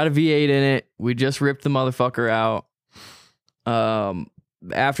 It's got a V8 in it. We just ripped the motherfucker out.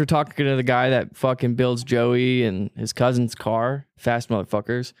 After talking to the guy that fucking builds Joey and his cousin's car, fast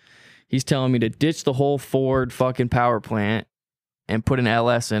motherfuckers, he's telling me to ditch the whole Ford fucking power plant and put an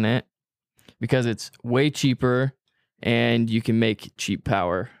LS in it because it's way cheaper and you can make cheap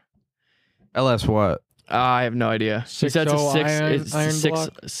power. LS what? I have no idea. He said it's a 6.0 iron block?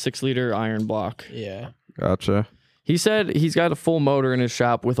 6-liter iron block. Yeah. Gotcha. He said he's got a full motor in his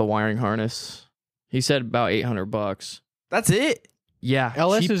shop with a wiring harness. He said about $800. That's it. Yeah,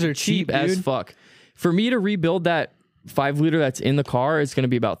 LSs are cheap, as dude. fuck. For me to rebuild that 5-liter that's in the car, it's going to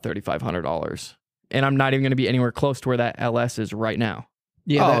be about $3,500, and I'm not even going to be anywhere close to where that LS is right now.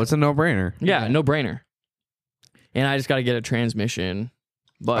 Yeah, It's a no-brainer. Yeah, no brainer. And I just got to get a transmission.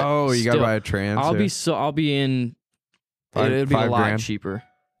 But you got to buy a trans. I'll be in. Five- It'll be a $5 lot grand. cheaper,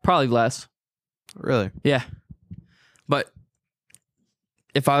 probably less. Really? Yeah, but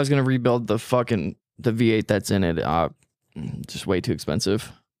if I was gonna rebuild the V8 that's in it, just way too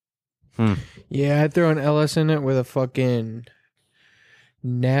expensive. yeah. I'd throw an LS in it with a fucking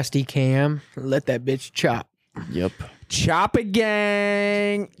nasty cam. Let that bitch chop. Yep. Chop it,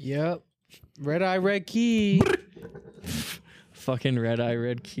 gang. Yep. Red eye, red key. Fucking red eye,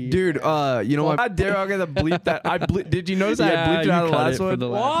 red key. Dude, you know what? How dare I gotta bleep that? Did you notice I bleeped it you out of the cut last it for one? the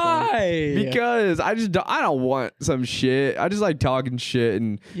last one. Why? Because I don't want some shit. I just like talking shit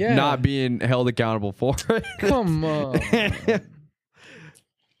and Yeah. not being held accountable for it. Come on.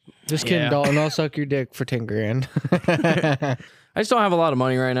 Just kidding, Yeah. Dalton. I'll suck your dick for 10 grand. I just don't have a lot of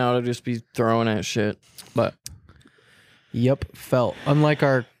money right now to just be throwing at shit. But Yep, felt. Unlike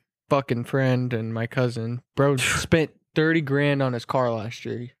our fucking friend and my cousin, bro spent 30 grand on his car last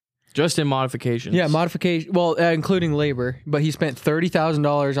year. just in modifications. Yeah, modification. Well, including labor, but he spent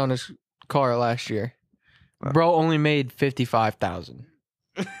 $30,000 on his car last year. Bro only made 55,000.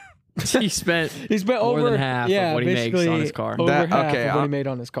 he spent He spent more over than half yeah, of what he makes on basically his car. Over That- half okay, of what I'll- he made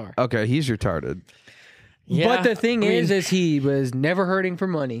on his car. Okay, he's retarded. Yeah, But the thing I mean- is he was never hurting for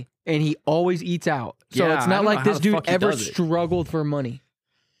money, and he always eats out. So Yeah, it's I not don't like know this how the dude fuck he ever does it. struggled for money.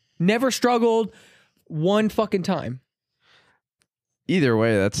 Never struggled one fucking time. Either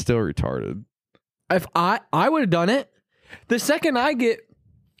way, that's still retarded. If I would have done it, the second I get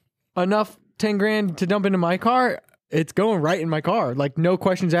enough 10 grand to dump into my car, it's going right in my car. Like no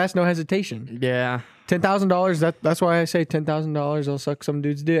questions asked, no hesitation. Yeah. $10,000. That's why I say $10,000. I'll suck some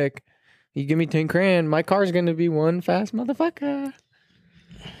dude's dick. You give me 10 grand, my car's gonna be one fast motherfucker.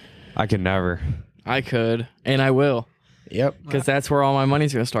 I can never. I could, and I will, Yep. because that's where all my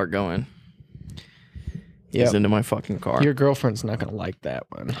money's gonna start going. Yep. Is into my fucking car. Your girlfriend's not gonna like that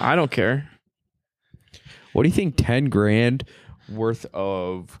one. I don't care. What do you think 10 grand worth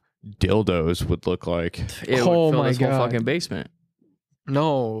of dildos would look like? It Oh would fill my this whole God. fucking basement.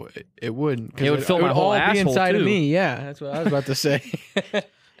 No, it wouldn't. 'Cause It would fill my whole all be asshole, inside of too. me. Yeah, that's what I was about to say.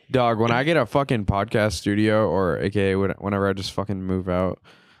 Dog, when I get a fucking podcast studio, or aka whenever I just fucking move out,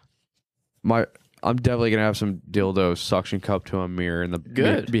 I'm definitely gonna have some dildo suction cup to a mirror in the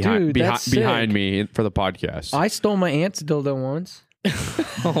Good. behind Dude, that's behind sick. me for the podcast. I stole my aunt's dildo once.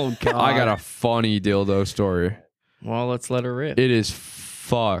 Oh god. I got a funny dildo story. Well, let's let her rip. It is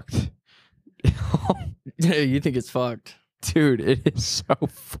fucked. You think it's fucked? Dude, it is so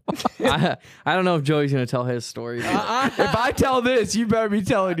fucked. I don't know if Joey's gonna tell his story. If I tell this, you better be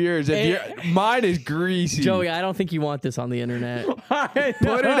telling yours. Mine is greasy. Joey, I don't think you want this on the internet.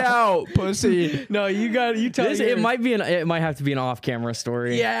 Put it out, pussy. No, you tell It yours. it might have to be an off-camera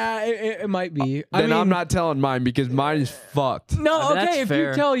story. Yeah, it might be. Then I'm not telling mine because mine is fucked. No, That's okay. If fair.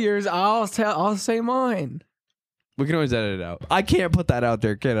 you tell yours, I'll say mine. We can always edit it out. I can't put that out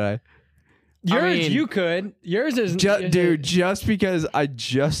there, can I? Yours, mean- you could. Yours is Dude, just because I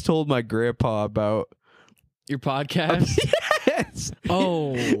just told my grandpa about Your podcast. yes.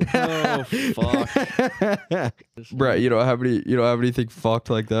 Oh fuck. Brett, you don't have anything fucked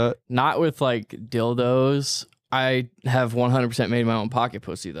like that? Not with like dildos. I have 100% made my own pocket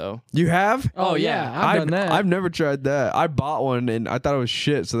pussy though. You have? Oh yeah, I've done that. I've never tried that. I bought one and I thought it was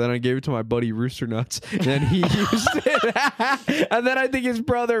shit, so then I gave it to my buddy Rooster Nuts, and then he used it. And then I think his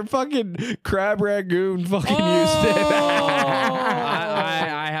brother fucking Crab Ragoon fucking used it.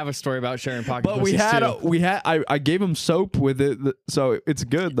 I have a story about sharing pocket But pussies too. I gave him soap with it, so it's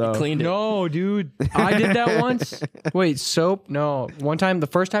good though. Cleaned it. No, dude. I did that once. Wait, soap? No. One time, the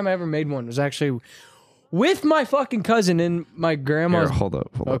first time I ever made one was actually with my fucking cousin in my grandma's. Here, hold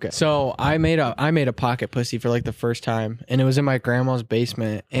up. Okay. So I made a pocket pussy for like the first time, and it was in my grandma's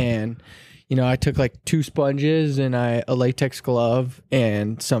basement. And I took like 2 sponges and a latex glove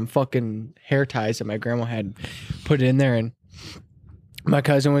and some fucking hair ties that my grandma had put in there. And my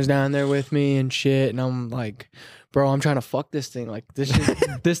cousin was down there with me and shit. And I'm like, bro, I'm trying to fuck this thing. Like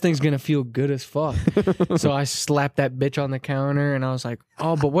this thing's gonna feel good as fuck. So I slapped that bitch on the counter, and I was like,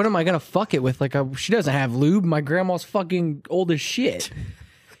 oh, but what am I gonna fuck it with? Like, she doesn't have lube. My grandma's fucking old as shit.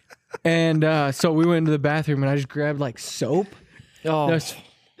 And so we went into the bathroom, and I just grabbed like soap. Oh, Just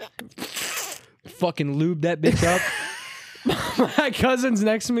fucking lube that bitch up. My cousin's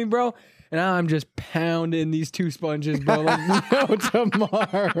next to me, bro. And I'm just pounding these 2 sponges, bro, like no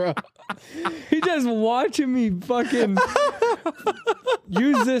tomorrow. He just watching me fucking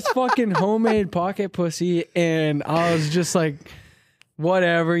use this fucking homemade pocket pussy, and I was just like,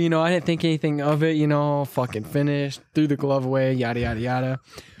 whatever, you know, I didn't think anything of it, you know, fucking finished, threw the glove away, yada, yada, yada.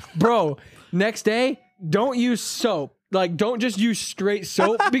 Bro, next day, don't use soap. Like, don't just use straight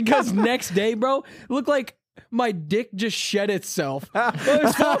soap, because next day, bro, it looked like my dick just shed itself. It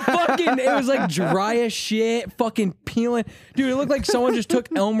was it was like dry as shit, fucking peeling. Dude, it looked like someone just took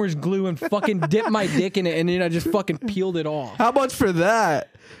Elmer's glue and fucking dipped my dick in it, and then I just fucking peeled it off. How much for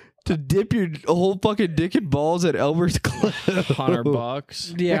that? To dip your whole fucking dick and balls at Elmer's glue?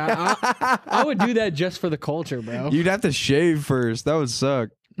 $100. Yeah, I would do that just for the culture, bro. You'd have to shave first. That would suck.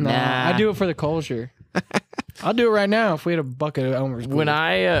 Nah, I do it for the culture. I'll do it right now if we had a bucket of Elmer's glue. When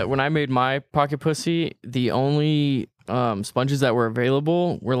I made my pocket pussy, the only sponges that were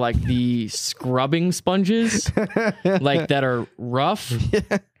available were like the scrubbing sponges, like that are rough.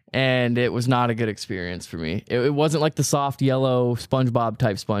 And it was not a good experience for me. It wasn't like the soft yellow SpongeBob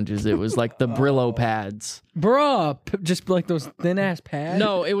type sponges. It was like the Brillo pads. Bruh, just like those thin ass pads.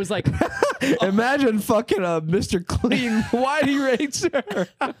 No, it was like Imagine fucking Mr. Clean Whitey Racer.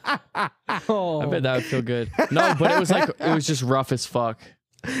 Oh, I bet that would feel good. No, but it was just rough as fuck.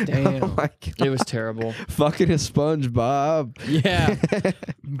 damn. Oh my God. It was terrible. Fucking a SpongeBob. Yeah. I bet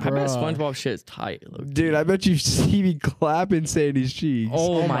Bruh. SpongeBob shit is tight. Look. Dude, I bet you see me clapping Sandy's cheeks.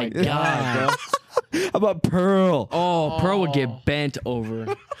 Oh my God, bro. How about Pearl? Oh, Pearl would get bent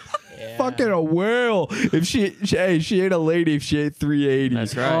over. Fucking a whale. If she ain't a lady if she ate 380.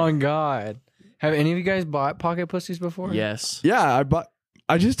 That's right. Oh God. Have any of you guys bought pocket pussies before? Yes. Yeah,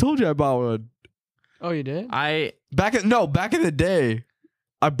 I just told you I bought one. Oh, you did? Back in the day,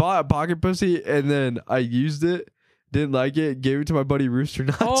 I bought a pocket pussy and then I used it, didn't like it, gave it to my buddy Rooster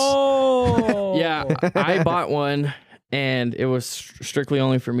Nuts. Oh. Yeah, I bought one and it was strictly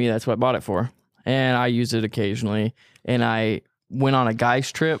only for me. That's what I bought it for. And I used it occasionally. And I went on a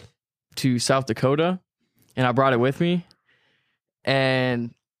guy's trip to South Dakota and I brought it with me.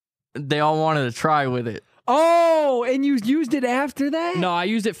 And they all wanted to try with it. Oh, and you used it after that? No, I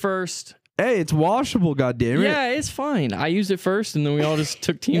used it first. Hey, it's washable, goddammit. Yeah, it's fine. I used it first and then we all just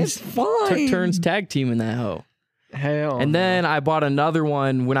took It's fine. turns tag teaming that hoe. Hell. And then I bought another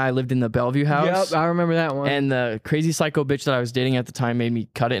one when I lived in the Bellevue house. Yep, I remember that one. And the crazy psycho bitch that I was dating at the time made me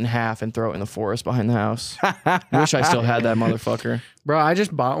cut it in half and throw it in the forest behind the house. Wish I still had that motherfucker. Bro, I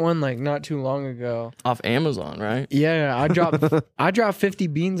just bought one like not too long ago. Off Amazon, right? Yeah, I dropped 50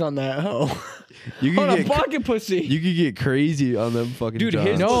 beans on that hoe. You On could a get pocket pussy. you could get crazy on them fucking Dude, jobs.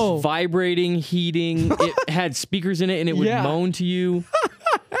 his No. was vibrating, heating. It had speakers in it and it would Yeah. moan to you.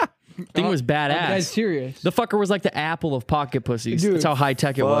 Thing was I'm dead badass. serious. The fucker was like the Apple of pocket pussies. Dude, That's how high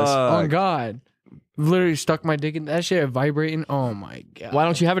tech it was. Oh God. Literally stuck my dick in that shit vibrating. Oh my God. Why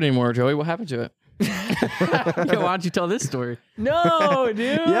don't you have it anymore, Joey? What happened to it? Yo, why don't you tell this story? No, dude.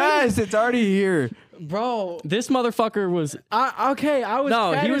 Yes, it's already here. Bro. This motherfucker was I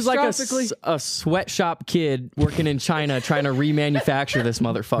was he was like catastrophically- a sweatshop kid working in China trying to remanufacture this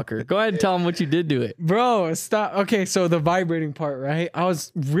motherfucker. Go ahead and tell him what you did to it. Bro, stop. Okay, so the vibrating part, right? I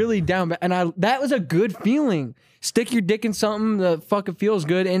was really down, and that was a good feeling. Stick your dick in something that fucking feels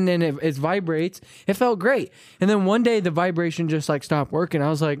good, and then it vibrates. It felt great. And then one day the vibration just like stopped working. I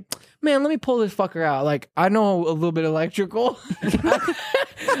was like, man, let me pull this fucker out. Like, I know a little bit of electrical.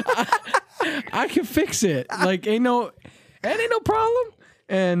 I can fix it. Like, ain't no problem.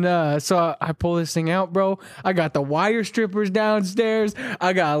 And so I pull this thing out, bro. I got the wire strippers downstairs.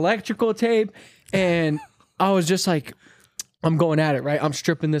 I got electrical tape. And I was just like, I'm going at it, right? I'm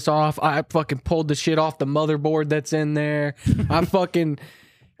stripping this off. I fucking pulled the shit off the motherboard that's in there.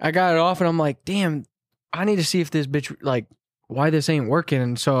 I got it off and I'm like, damn, I need to see if this bitch, like, why this ain't working.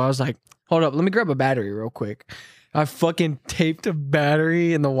 And so I was like, hold up, let me grab a battery real quick. I fucking taped a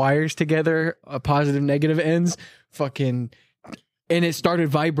battery and the wires together, positive, negative ends, and it started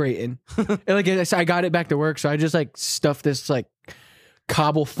vibrating. And like I got it back to work, so I just like stuffed this like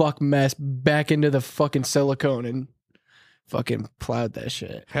cobble fuck mess back into the fucking silicone and fucking plowed that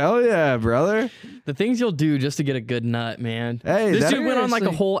shit. Hell yeah, brother. The things you'll do just to get a good nut, man. Hey, this that- dude went on like a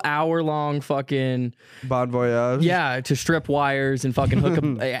Seriously. whole hour-long fucking Bon voyage. to strip wires and fucking hook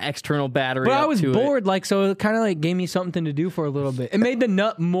an external battery. But up I was to bored, like, so it kind of like gave me something to do for a little bit. It made the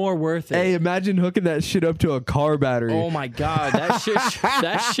nut more worth it. Hey, imagine hooking that shit up to a car battery. Oh my god, that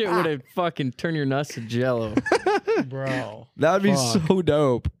shit would have fucking turned your nuts to jello. bro. That would be Fuck. so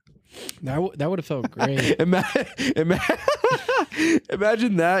dope. That would have felt great. Imagine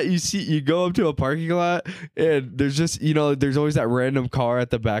Imagine that you go up to a parking lot and there's just there's always that random car at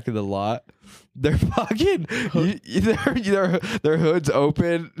the back of the lot. They're fucking their hoods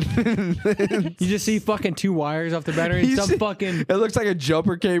open. You just see fucking 2 wires off the battery and some fucking. It looks like a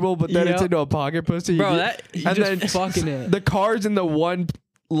jumper cable, but then it's into a pocket pussy. Bro, And then fucking it. The car's in the one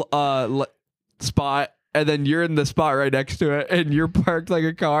spot. And then you're in the spot right next to it, and you're parked like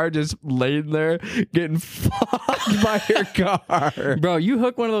a car, just laying there, getting fucked by your car. Bro, you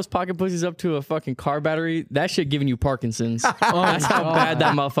hook one of those pocket pussies up to a fucking car battery, that shit giving you Parkinson's. That's how bad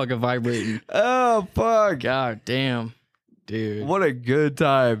that motherfucker vibrating. Oh, fuck. God damn. Dude. What a good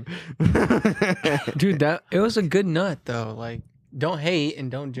time. Dude, it was a good nut, though. Like, don't hate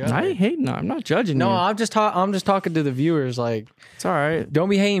and don't judge. I ain't hating. I'm not judging you. No, I'm just talking to the viewers. Like, it's all right. don't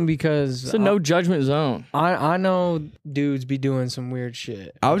be hating because It's a no judgment zone. I know dudes be doing some weird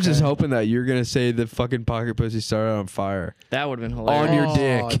shit. I was just hoping that you're going to say the fucking pocket pussy started on fire. That would have been hilarious. On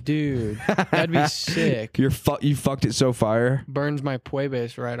your dick. Dude. That'd be sick. You fucked it so fire. Burns my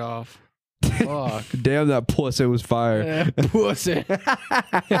puebes right off. Fuck. Damn, that pussy was fire. Pussy.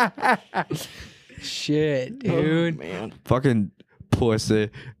 Shit, dude. Oh, man. Fucking pussy.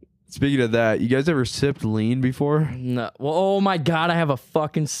 Speaking of that, you guys ever sipped lean before? No. Well, oh my God, I have a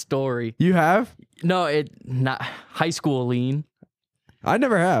fucking story. You have? No, not high school lean. I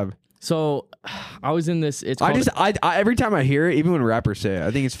never have. So I was in this. It's I called, just every time I hear it, even when rappers say it,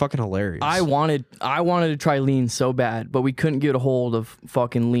 I think it's fucking hilarious. I wanted to try lean so bad, but we couldn't get a hold of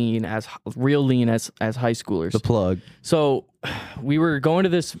fucking lean as real lean as high schoolers. The plug. So we were going to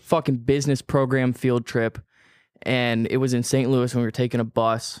this fucking business program field trip, and it was in St. Louis, and we were taking a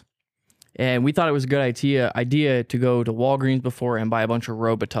bus, and we thought it was a good idea to go to Walgreens before and buy a bunch of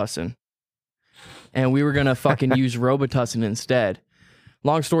Robitussin, and we were gonna fucking use Robitussin instead.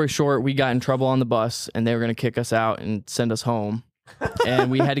 Long story short, we got in trouble on the bus, and they were gonna kick us out and send us home,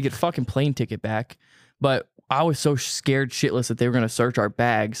 and we had to get fucking plane ticket back. But I was so scared shitless that they were gonna search our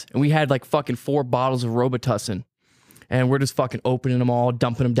bags, and we had like fucking 4 bottles of Robitussin, and we're just fucking opening them all,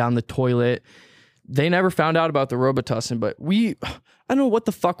 dumping them down the toilet. They never found out about the Robitussin, but I don't know what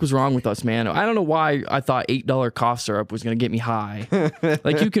the fuck was wrong with us, man. I don't know why I thought $8 cough syrup was going to get me high.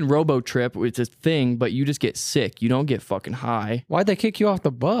 Like, you can robo-trip, it's a thing, but you just get sick. You don't get fucking high. Why'd they kick you off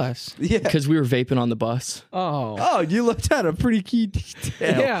the bus? Yeah. Because we were vaping on the bus. Oh, you looked at a pretty key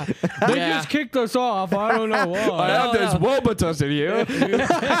detail. yeah. They just kicked us off. I don't know why. I have this Robitussin here.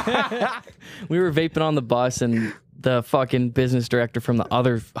 We were vaping on the bus, and the fucking business director from the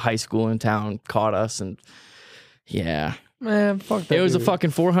other high school in town caught us, and yeah. Man, fuck that. It was dude. a fucking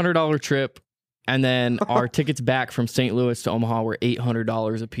 $400 trip, and then our tickets back from St. Louis to Omaha were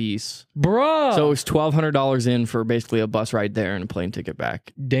 $800 a piece. Bruh. So it was $1,200 in for basically a bus ride there and a plane ticket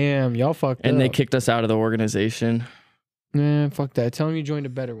back. Damn, y'all fucked And up. they kicked us out of the organization. Man, fuck that. Tell them you joined a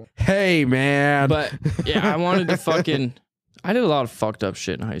better one. Hey, man. But yeah, I wanted to fucking... I did a lot of fucked up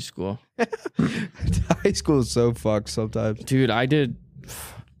shit in high school. High school is so fucked sometimes. Dude, I did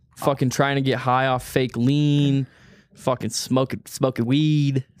fucking trying to get high off fake lean, fucking smoking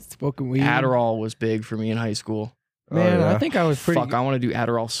weed. Smoking weed. Adderall was big for me in high school. Man, Oh, yeah. I think I was pretty Fuck, I want to do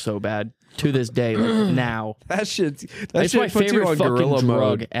Adderall so bad. To this day, like now. That shit It's my puts you favorite on fucking gorilla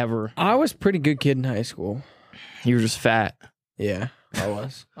drug mode. ever. I was a pretty good kid in high school. You were just fat. Yeah, I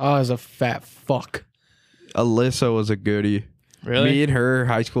was. I was a fat fuck. Alyssa was a goodie. Really? Me and her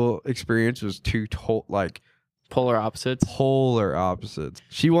high school experience was two Polar opposites. polar opposites.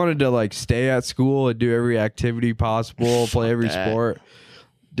 She wanted to like stay at school and do every activity possible, play every that. sport.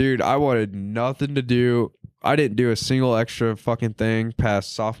 Dude, I wanted nothing to do. I didn't do a single extra fucking thing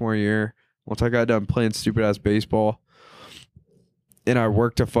past sophomore year. Once I got done playing stupid ass baseball, and I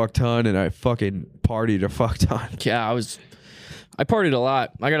worked a fuck ton, and I fucking partied a fuck ton. Yeah, I partied a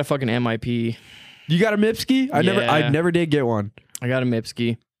lot. I got a fucking MIP. You got a Mipsky? I Yeah. never did get one. I got a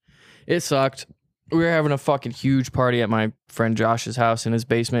Mipsky. It sucked. We were having a fucking huge party at my friend Josh's house in his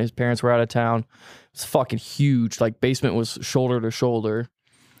basement. His parents were out of town. It's fucking huge. Like, basement was shoulder to shoulder.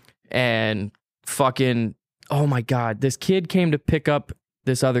 And fucking, oh my God. This kid came to pick up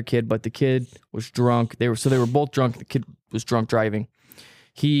this other kid, but the kid was drunk. They were both drunk. The kid was drunk driving.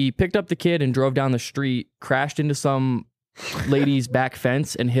 He picked up the kid and drove down the street, crashed into some lady's back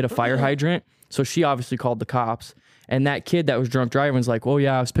fence and hit a fire hydrant. So she obviously called the cops. And that kid that was drunk driving was like, oh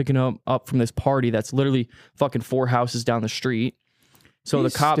yeah, I was picking up from this party that's literally fucking 4 houses down the street. So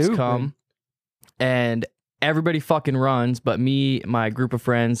He's the cops stupid. come and everybody fucking runs, but me, my group of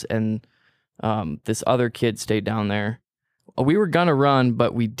friends, and this other kid stayed down there. We were gonna run,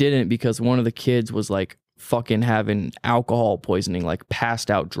 but we didn't because one of the kids was like fucking having alcohol poisoning, like passed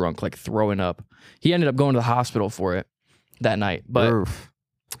out drunk, like throwing up. He ended up going to the hospital for it. that night. But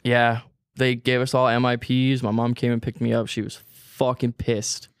yeah, they gave us all MIPs. My mom came and picked me up. She was fucking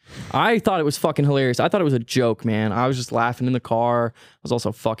pissed. I thought it was fucking hilarious. I thought it was a joke, man. I was just laughing in the car. I was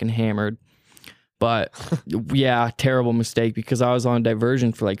also fucking hammered. But yeah, terrible mistake because I was on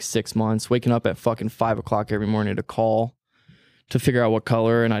diversion for like 6 months, waking up at fucking 5 o'clock every morning to call to figure out what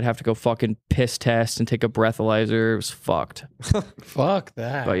color, and I'd have to go fucking piss test and take a breathalyzer. It was fucked. Fuck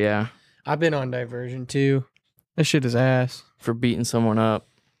that. But yeah, I've been on diversion too. That shit is ass. for beating someone up.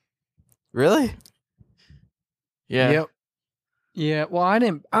 Really? Yeah. Yep. Yeah. Well, I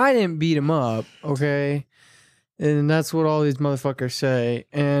didn't beat him up. Okay. And that's what all these motherfuckers say.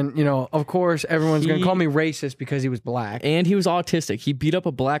 And, you know, of course, everyone's going to call me racist because he was black. And he was autistic. He beat up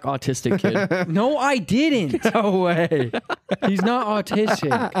a black autistic kid. No, I didn't. No way. He's not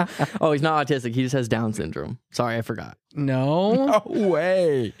autistic. Oh, he's not autistic. He just has Down syndrome. Sorry, I forgot. No. No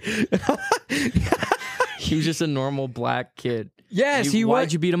way. He was just a normal black kid. Yes,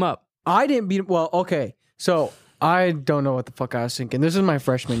 Why'd you beat him up? I didn't beat him. Well, okay. So I don't know what the fuck I was thinking. This is my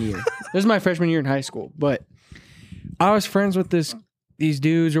freshman year. This is my freshman year in high school. But I was friends with these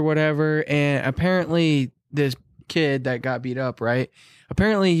dudes or whatever. And apparently this kid that got beat up, right?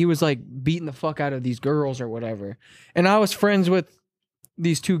 Apparently he was like beating the fuck out of these girls or whatever. And I was friends with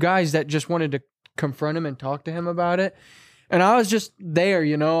these two guys that just wanted to confront him and talk to him about it. And I was just there,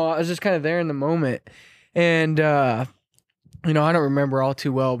 you know, I was just kind of there in the moment. And, you know, I don't remember all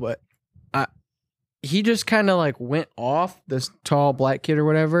too well, but he just kind of like went off, this tall black kid or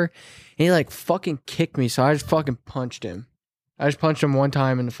whatever. And he like fucking kicked me. So I just fucking punched him. I just punched him one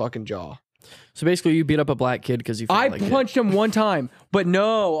time in the fucking jaw. So basically, you beat up a black kid because you felt I like punched him one time, but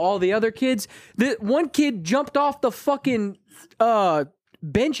no, all the other kids, the one kid jumped off the fucking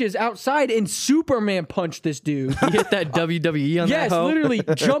benches outside and Superman punched this dude. You hit that WWE on that hoe? Yes, literally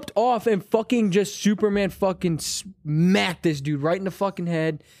jumped off and fucking just Superman fucking smacked this dude right in the fucking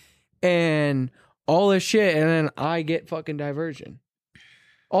head and all this shit, and then I get fucking diversion.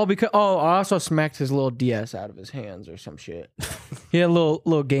 All because I also smacked his little DS out of his hands or some shit. He had a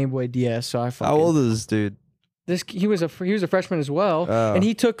little Game Boy DS, so I fucking. How old is this dude? He was a freshman as well, and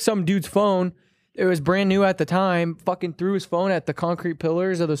he took some dude's phone. It was brand new at the time. Fucking threw his phone at the concrete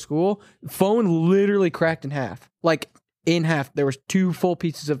pillars of the school. Phone literally cracked in half, like in half. There was 2 full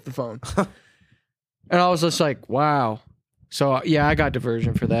pieces of the phone, and I was just like, wow. So yeah, I got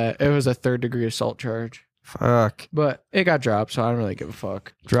diversion for that. It was a 3rd-degree assault charge. Fuck. But it got dropped, so I don't really give a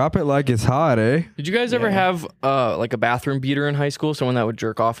fuck. Drop it like it's hot, eh? Did you guys ever have like a bathroom beater in high school? Someone that would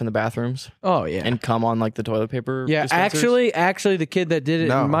jerk off in the bathrooms Oh yeah. and come on like the toilet paper? Yeah, dispensers? actually the kid that did it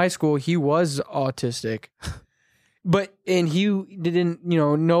No. in my school, he was autistic. And he didn't, you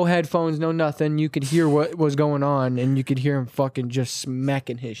know, no headphones, no nothing. You could hear what was going on, and you could hear him fucking just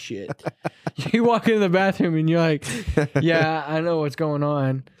smacking his shit. You walk into the bathroom, and you're like, yeah, I know what's going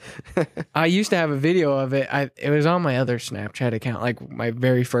on. I used to have a video of it. It was on my other Snapchat account, like my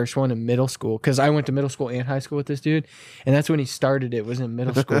very first one in middle school, because I went to middle school and high school with this dude, and that's when he started it, was in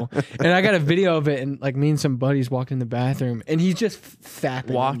middle school. And I got a video of it, and like me and some buddies walked in the bathroom, and he's just fapping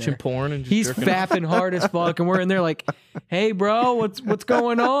in Watching there. porn and just He's jerking off. fapping hard as fuck, and we're in there like, hey, bro, what's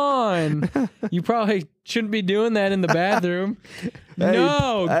going on? You probably shouldn't be doing that in the bathroom.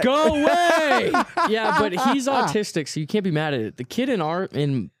 No, go away. Yeah, but he's autistic, so you can't be mad at it. The kid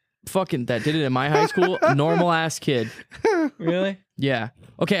in fucking that did it in my high school, normal ass kid. Really? Yeah.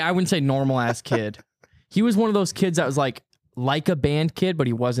 Okay, I wouldn't say normal ass kid. He was one of those kids that was like a band kid, but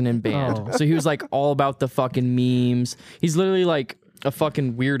he wasn't in band. Oh. So he was like all about the fucking memes. He's literally like a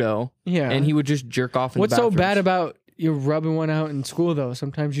fucking weirdo. Yeah. And he would just jerk off in What's the so bathrooms. bad about you rubbing one out in school, though?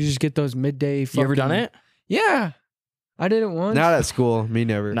 Sometimes you just get those midday fucking... You ever done it? Yeah. I did it once. Not at school. Me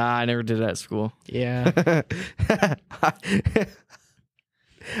never. Nah, I never did it at school. Yeah.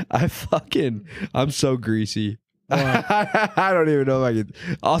 I'm so greasy. I don't even know if I can.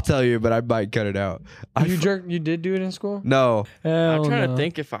 I'll tell you, but I might cut it out. You did do it in school? No. I'm trying to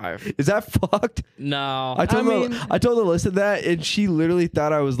think if I... Is that fucked? No. I told Alyssa that, and she literally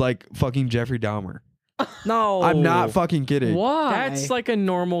thought I was like fucking Jeffrey Dahmer. No. I'm not fucking kidding. Why? That's like a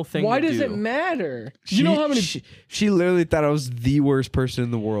normal thing Why to does do. it matter? You know how many... She literally thought I was the worst person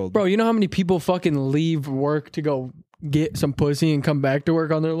in the world. Bro, you know how many people fucking leave work to go get some pussy and come back to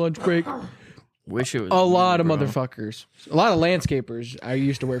work on their lunch break? Wish it was A lot of bro. motherfuckers. A lot of landscapers I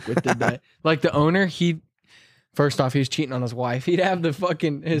used to work with did that. Like the owner, first off, he was cheating on his wife. He'd have the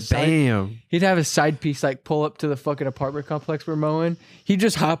fucking he'd have his side piece like pull up to the fucking apartment complex we're mowing. He'd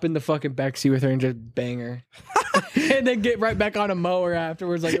just hop in the fucking backseat with her and just bang her. and then get right back on a mower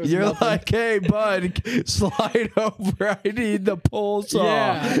afterwards. Like it was You're nothing. like, hey, bud, slide over. I need the pole saw.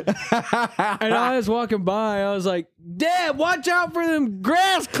 Yeah. And I was walking by. I was like, Dad, watch out for them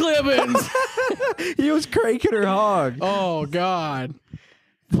grass clippings. He was cranking her hog. Oh, God.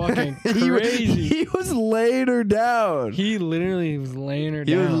 Fucking crazy. He was laying her down. He literally was laying her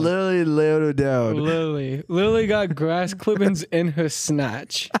He down. was literally laying her down. Lily got grass clippings in her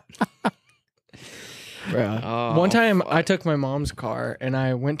snatch. Bro. Oh, One time I took my mom's car and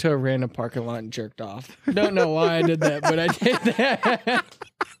I went to a random parking lot and jerked off. Don't know why I did that, but I did that.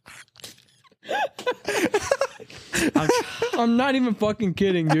 I'm not even fucking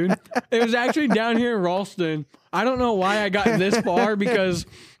kidding, dude. It was actually down here in Ralston. I don't know why I got this far because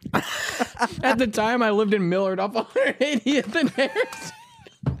at the time I lived in Millard off 180th and Harrison.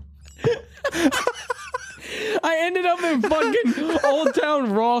 I ended up in fucking Old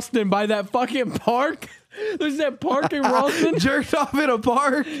Town Ralston by that fucking park. There's that park in Ralston. Jerked off in a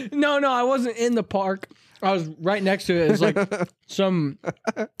park. No, I wasn't in the park. I was right next to it. It was like some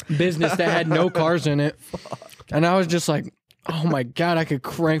business that had no cars in it. And I was just like, oh my God, I could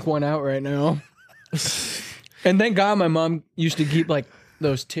crank one out right now. And thank God my mom used to keep like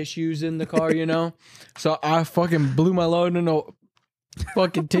those tissues in the car, you know? So I fucking blew my load into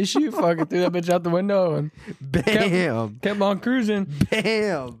fucking tissue, fucking threw that bitch out the window and Bam. kept on cruising.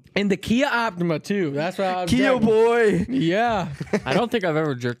 Bam. And the Kia Optima too. That's what I was Kia driving. boy. Yeah. I don't think I've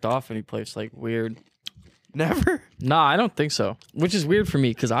ever jerked off any place like weird. Never? Nah, I don't think so. Which is weird for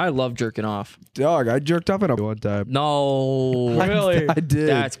me because I love jerking off. Dog, I jerked off in a one time. No. Really? I did.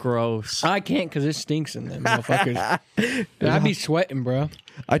 That's gross. I can't because it stinks in them motherfuckers. And I'd be sweating, bro.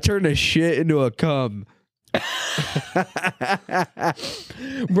 I turned a shit into a cum.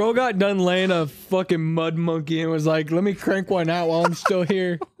 Bro got done laying a fucking mud monkey and was like, let me crank one out while I'm still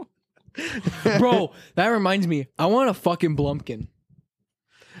here. Bro, that reminds me. I want a fucking Blumpkin.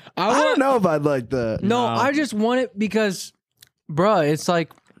 I don't know if I'd like that. No, I just want it because, bruh, it's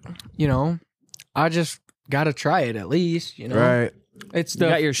like, you know, I just gotta try it at least, you know? Right. It's You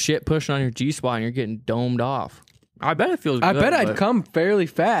got your shit pushing on your G-spot and you're getting domed off. I bet it feels good. I bet I'd but- come fairly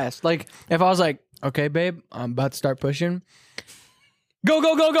fast. Like, if I was like, okay, babe, I'm about to start pushing. Go,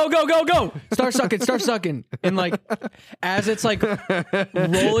 go, go, go, go, go, go. Start sucking. And like, as it's like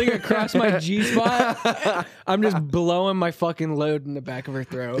rolling across my G-spot, I'm just blowing my fucking load in the back of her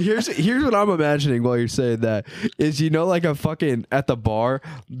throat. Here's what I'm imagining while you're saying that is, you know, like a fucking at the bar,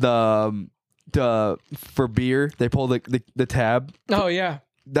 the for beer they pull the tab. Oh, yeah.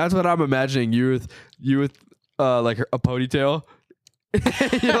 That's what I'm imagining. You with like a ponytail.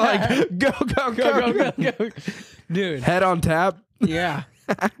 You're like go. Dude. Head on tap. Yeah.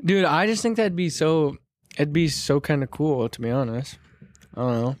 Dude, I just think it'd be so kind of cool, to be honest. I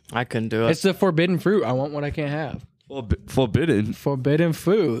don't know. I couldn't do it. It's the forbidden fruit. I want what I can't have. Forbidden. Forbidden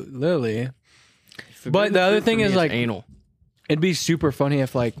fruit, literally. But the other thing is, like, anal. it'd be super funny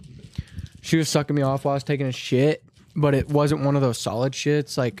if, like, she was sucking me off while I was taking a shit, but it wasn't one of those solid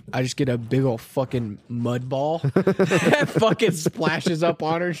shits. Like, I just get a big old fucking mud ball that fucking splashes up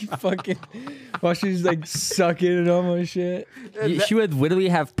on her. She fucking, while she's like sucking it on my shit. She would literally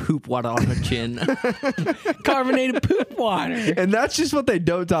have poop water on her chin. Carbonated poop water. And that's just what they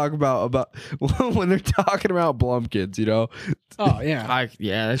don't talk about when they're talking about Blumpkins, you know? Oh, yeah.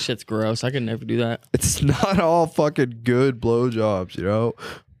 Yeah, that shit's gross. I could never do that. It's not all fucking good blowjobs, you know?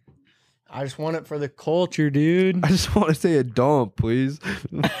 I just want it for the culture, dude. I just want to say a dump, please.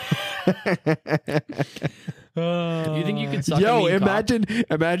 You think you could suck a Yo, mean cock?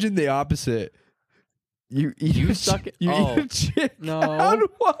 imagine the opposite. You suck it- You oh. eat a chick No. out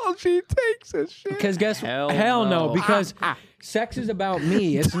while she takes a shit. Because guess Hell hell no. no. Because sex is about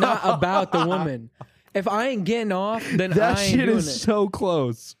me. It's not about the woman. If I ain't getting off, then That I ain't shit doing is it. so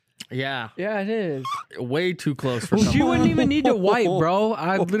close. Yeah, Yeah, it is. way too close for She someone. wouldn't even need to wipe, bro.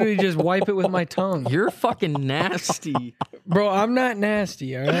 I literally just wipe it with my tongue. You're fucking nasty. Bro, I'm not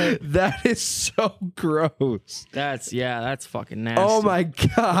nasty, all right? That is so gross. That's fucking nasty. Oh my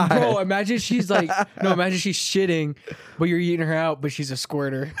god. Bro, imagine she's like, no, imagine she's shitting, but you're eating her out, but she's a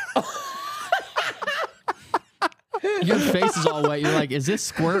squirter. Your face is all wet. You're like, is this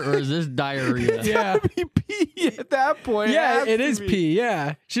squirt or is this diarrhea? Yeah. Be pee at that point. Yeah, has it to is be. pee,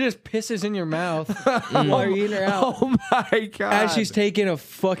 yeah. She just pisses in your mouth while you're eating her out. Oh my god. As she's taking a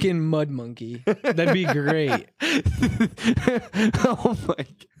fucking mud monkey. That'd be great. Oh my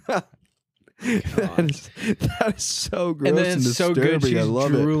god. That is so gross And and, then it's so disturbing. good she's I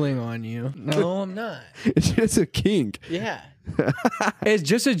love drooling on you. No, I'm not. it. It's just a kink. Yeah. It's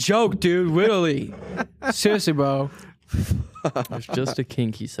just a joke, dude. Literally. Seriously, bro. It's just a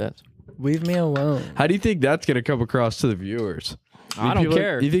kink, he says. Leave me alone. How do you think that's gonna come across to the viewers? I don't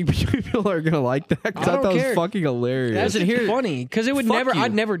care. You think people are gonna like that? 'Cause I I thought don't that care. was fucking hilarious. That's funny because it would Fuck never. you.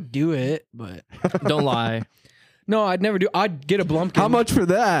 I'd never do it, but Don't lie. no, I'd never do. I'd get a Blumpkin. How much for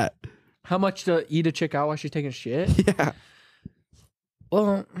that? How much to eat a chick out while she's taking a shit? Yeah.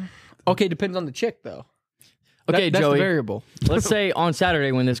 Well, okay, depends on the chick though. Okay, That's Joey. the variable. Let's say on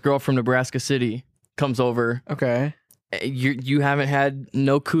Saturday when this girl from Nebraska City comes over, Okay. you haven't had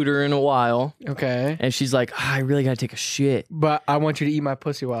no cooter in a while, Okay. and she's like, I really gotta take a shit. But I want you to eat my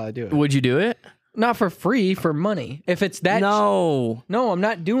pussy while I do it. Would you do it? Not for free, for money. If it's that. No. No, I'm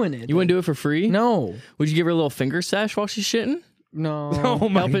not doing it. You wouldn't do it for free? No. Would you give her a little finger sesh while she's shitting? No. Oh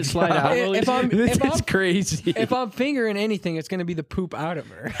my Help it slide out. If I'm This if I'm, is crazy. if I'm fingering anything, it's gonna be the poop out of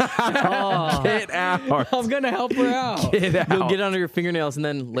her. Oh. Get out. I'm gonna help her out. Get out. You'll get under your fingernails, and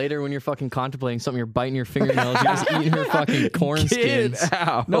then later when you're fucking contemplating something, you're biting your fingernails, you're just eating her fucking corn skins. Get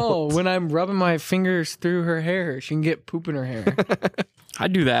out. No, when I'm rubbing my fingers through her hair, she can get poop in her hair.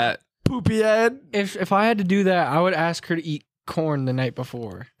 I'd do that. Poopy head. If I had to do that, I would ask her to eat corn the night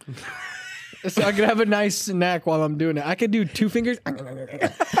before. So I could have a nice snack while I'm doing it. I could do 2 fingers.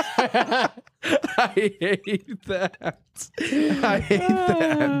 I hate that. I hate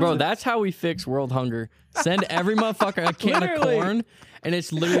that. Bro, that's how we fix world hunger. Send every motherfucker a can Literally. of corn, and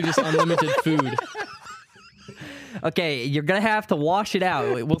it's literally just unlimited food. Okay, you're gonna have to wash it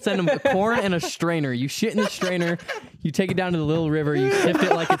out. We'll send them corn and a strainer. You shit in the strainer, you take it down to the little river, you sift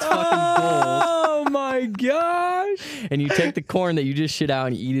it like it's fucking gold, Oh my gosh. and you take the corn that you just shit out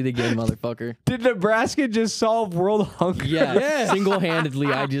and you eat it again, motherfucker. Did Nebraska just solve world hunger? Yeah, single-handedly,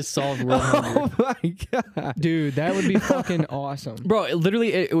 I just solved world hunger. Oh my god. Dude, that would be fucking awesome. Bro,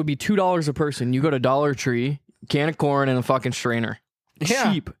 it would be $2 a person. You go to Dollar Tree, can of corn, and a fucking strainer.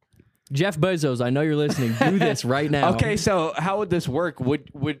 Yeah. Cheap. Jeff Bezos, I know you're listening. Do this right now. Okay, so how would this work? Would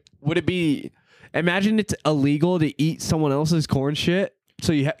it be? Imagine it's illegal to eat someone else's corn shit,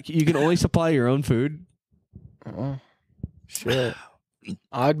 so you can only supply your own food. Shit.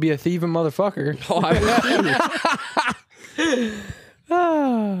 I'd be a thieving motherfucker. Oh, I would too.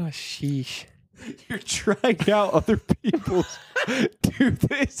 Ah, sheesh. You're trying out other people's. Dude,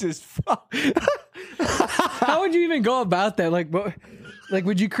 this is fuck. How would you even go about that? Like,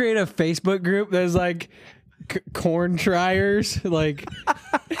 would you create a Facebook group that's like corn triers? Like,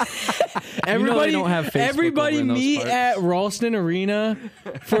 everybody don't have Facebook everybody over in those meet parts. at Ralston Arena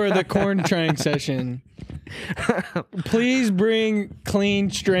for the corn trying session. Please bring clean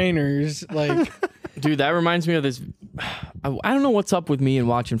strainers. Like, Dude, that reminds me of this. I don't know what's up with me and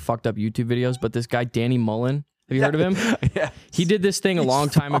watching fucked up YouTube videos, but this guy, Danny Mullen, have you heard of him? Yeah. He did this thing a long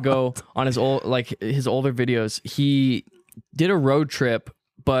time ago on his older videos. He did a road trip,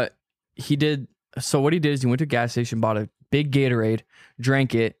 but what he did is he went to a gas station, bought a big Gatorade,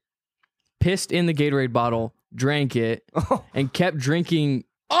 drank it, pissed in the Gatorade bottle, drank it, and kept drinking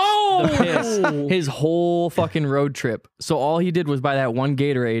the piss his whole fucking road trip. So all he did was buy that one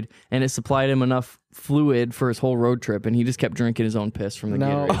Gatorade, and it supplied him enough fluid for his whole road trip, and he just kept drinking his own piss from the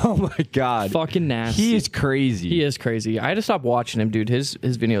No. Gatorade. Oh my god. Fucking nasty. He is crazy. He is crazy. I had to stop watching him, dude. His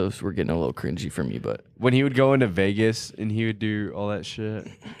videos were getting a little cringy for me, but When he would go into Vegas and he would do all that shit.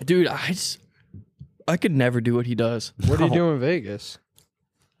 dude, I could never do what he does. what do you do in Vegas?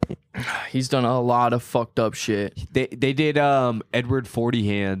 He's done a lot of fucked up shit. They did Edward 40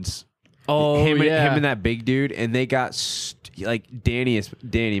 Hands. Oh, him yeah. and that big dude, and they got like Danny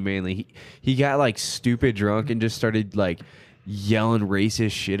mainly. He got like stupid drunk and just started like yelling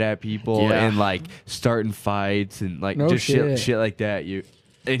racist shit at people Yeah. and like starting fights and like No just shit. shit like that.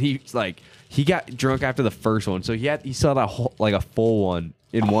 And he got drunk after the first one, so he still had a full one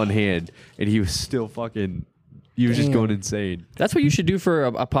in one hand, and he was still fucking. He was just Damn. going insane. That's what you should do for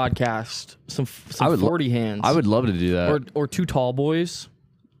a podcast. Some I would 40 hands. I would love to do that. or two tall boys.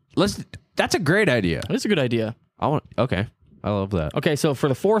 That's a great idea. That's a good idea. Okay. I love that. Okay, so for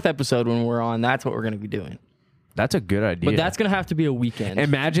the 4th episode when we're on, that's what we're going to be doing. That's a good idea. But that's going to have to be a weekend.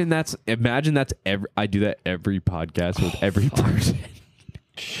 Imagine that's I do that every podcast with every person.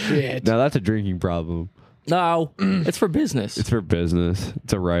 Shit. Now that's a drinking problem. No, it's for business. It's for business.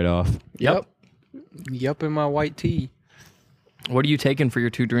 It's a write-off. Yep. Yup in my white tea. What are you taking for your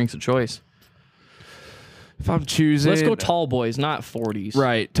 2 drinks of choice? If I'm choosing, Let's go tall boys, not 40s.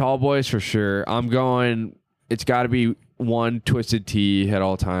 Right, tall boys for sure. I'm going. It's got to be one twisted tea at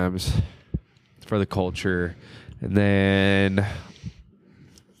all times for the culture, and then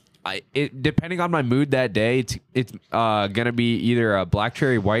depending on my mood that day, it's gonna be either a black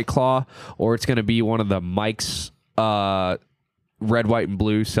cherry white claw or it's gonna be one of the Mike's red, white, and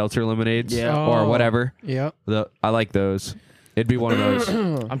blue seltzer lemonades, Yeah. or Oh. whatever. Yep. I like those. It'd be one of those.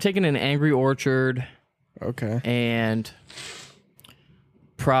 I'm taking an Angry Orchard Okay. and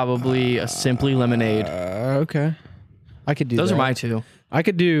probably a Simply Lemonade. Okay. I could do Those that. are my two. I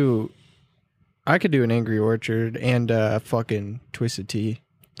could do an Angry Orchard and fucking Twisted Tea.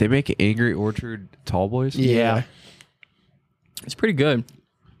 They make Angry Orchard Tall Boys? Yeah. It's pretty good.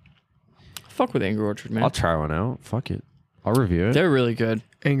 Fuck with Angry Orchard, man. I'll try one out. Fuck it. I'll review it. They're really good.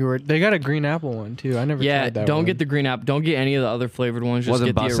 Angry Orchard. They got a green apple one too. I never Yeah, tried that don't one. get the green apple. Don't get any of the other flavored ones. Just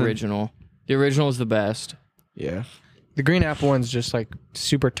Wasn't get bussin'? the original. The original is the best. Yeah. The green apple one's just like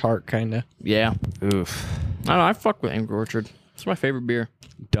super tart kind of. Yeah. Oof. I don't know. I fuck with Angry Orchard. It's my favorite beer.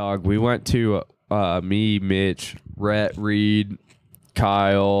 Dog, we went to me, Mitch, Rhett, Reed,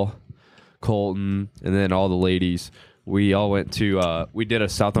 Kyle, Colton, and then all the ladies. We all went to we did a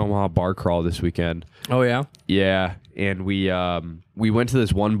South Omaha bar crawl this weekend. Oh, yeah? Yeah, and we went to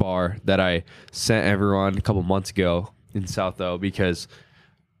this one bar that I sent everyone a couple months ago in South O because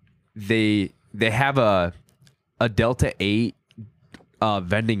they have a Delta 8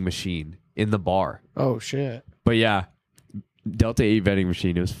 vending machine in the bar. Oh shit. But yeah, Delta 8 vending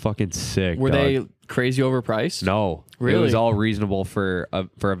machine. It was fucking sick. Were dog. they crazy overpriced? No. It Really? was all reasonable for a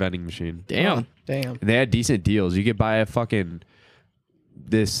vending machine. Damn. Damn. And they had decent deals. You could buy a fucking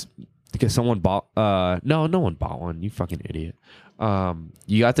this because someone bought no one bought one. You fucking idiot.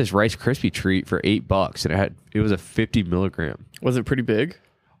 You got this Rice Krispie treat for $8 and it was a 50 milligram. Was it pretty big?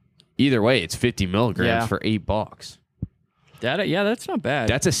 Either way, it's 50 milligrams Yeah. for $8. Yeah, that's not bad.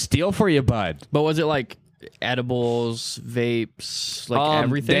 That's a steal for you, bud. But was it like edibles, vapes, like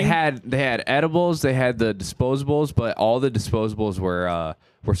everything? They had edibles, they had the disposables, but all the disposables were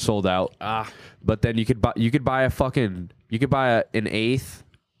sold out. But then you could buy an eighth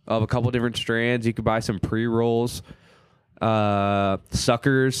of a couple different strands. You could buy some pre-rolls,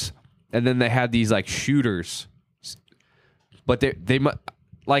 suckers, and then they had these like shooters. But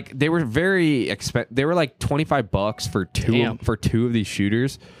they were very expensive. They were like $25 for two of these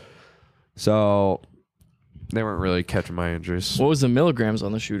shooters. So they weren't really catching my interest. What was the milligrams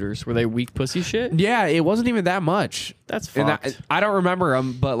on the shooters? Were they weak pussy shit? Yeah, it wasn't even that much. That's And fucked. I don't remember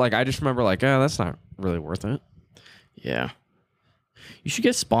them, but like I just remember like, oh, that's not really worth it. Yeah. You should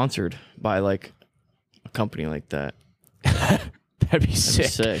get sponsored by like a company like that. That'd be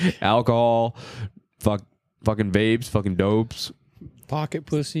sick. Alcohol, fucking vapes, fucking dopes, Pocket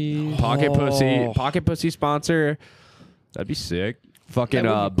pussy. pocket pussy sponsor. That'd be sick. Fucking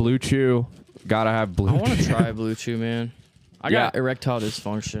Blue Chew. Gotta have Blue I want to Chew. try Blue Chew, man. I got erectile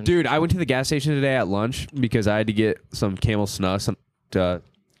dysfunction. Dude, I went to the gas station today at lunch because I had to get some Camel Snuss. I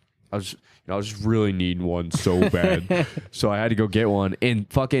was just really needing one so bad, so I had to go get one.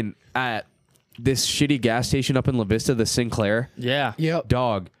 And fucking at this shitty gas station up in La Vista, the Sinclair. Yeah. Yep.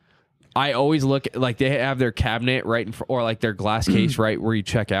 Dog. I always look like they have their cabinet right in or like their glass case right where you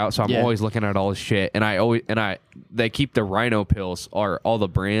check out. So I'm always looking at all this shit, and they keep the Rhino pills or all the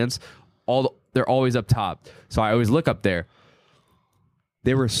brands, they're always up top. So I always look up there.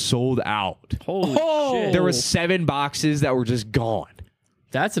 They were sold out. Holy shit. There was 7 boxes that were just gone.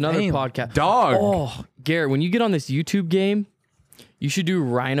 That's another podcast. Dog. Oh, Garrett, when you get on this YouTube game, you should do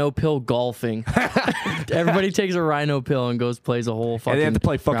rhino pill golfing. Everybody takes a rhino pill and goes plays a whole fucking And they have to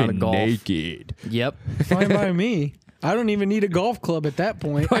play round fucking of golf. naked. Yep. Fine by me. I don't even need a golf club at that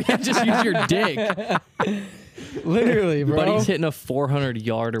point. Just use your dick. Literally, bro. But he's hitting a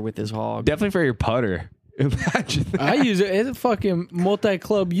 400-yarder with his hog. Definitely for your putter. Imagine that. I use it as a fucking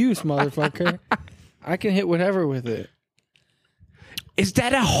multi-club use, motherfucker. I can hit whatever with it. Is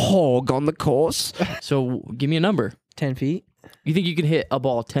that a hog on the course? So give me a number. 10 feet. You think you can hit a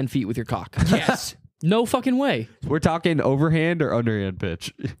ball 10 feet with your cock? Yes. No fucking way. We're talking overhand or underhand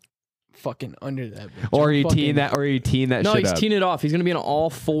pitch. Fucking under that bitch. Or are you Fucking- teeing that No, shit he's up? teeing it off. He's going to be on all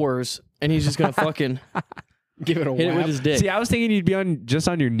fours, and he's just going to fucking Give it a hit it with whap. his dick. See, I was thinking you'd be on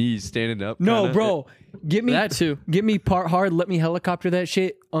your knees standing up. No, kinda. bro. Get me That too. Get me part hard. Let me helicopter that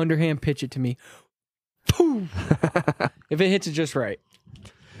shit. Underhand pitch it to me. Poof. If it hits it just right.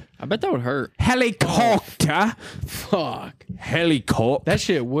 I bet that would hurt. Helicopter. Fuck. Helicopter. That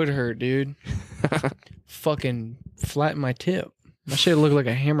shit would hurt, dude. Fucking flatten my tip. My shit look like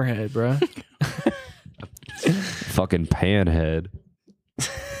a hammerhead, bro. Fucking panhead.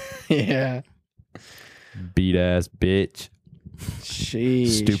 Yeah. Beat ass bitch. Sheesh.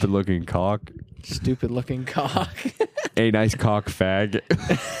 Stupid looking cock. Stupid looking cock. A nice cock fag.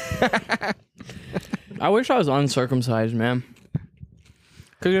 I wish I was uncircumcised, man.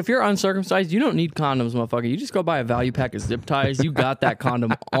 Because if you're uncircumcised, you don't need condoms, motherfucker. You just go buy a value pack of zip ties. You got that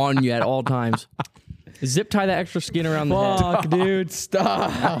condom on you at all times. Zip tie that extra skin around the head. Fuck, dude.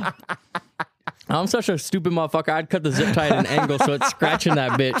 Stop. I'm such a stupid motherfucker. I'd cut the zip tie at an angle so it's scratching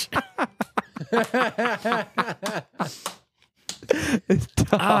that bitch.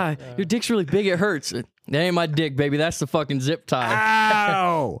 Your dick's really big. It hurts. That ain't my dick, baby. That's the fucking zip tie.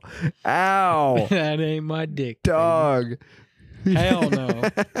 Ow! Ow! That ain't my dick, Dog. Hell no.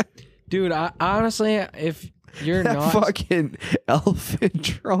 Dude, I honestly, if you're That not fucking elephant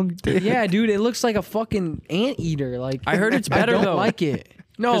trunk dick. Yeah, dude, it looks like a fucking anteater. Like I heard it's better, I don't though. like it.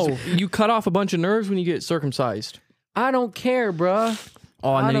 No, You cut off a bunch of nerves when you get circumcised. I don't care, bruh.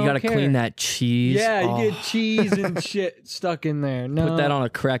 Oh, and I then you don't gotta care. clean that cheese. Yeah, Oh, you get cheese and shit stuck in there. No, put that on a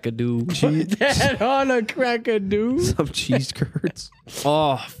crack-a-doo. Put that on a cracker, dude. Some cheese curds.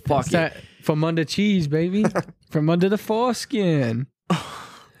 Oh, fuck It's it. that from under cheese, baby. From under the foreskin.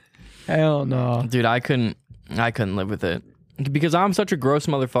 Hell no. Dude, I couldn't live with it because I'm such a gross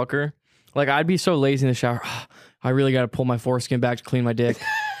motherfucker. Like, I'd be so lazy in the shower. I really got to pull my foreskin back to clean my dick.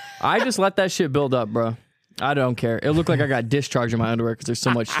 I just let that shit build up, bro. I don't care. It looked like I got discharge in my underwear because there's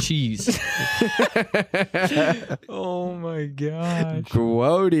so much cheese. Oh my god.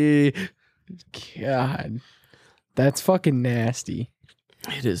 Grody. God. That's fucking nasty.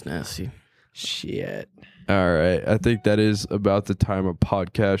 It is nasty. Shit. All right. I think that is about the time a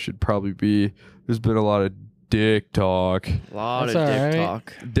podcast should probably be. There's been a lot of dick talk. A lot That's of all dick right.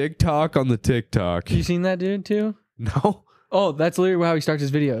 talk. Dick talk on the TikTok. You seen that dude too? No? Oh, that's literally how he starts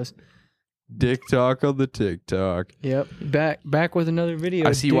his videos. Dick talk on the TikTok. Yep. Back with another video.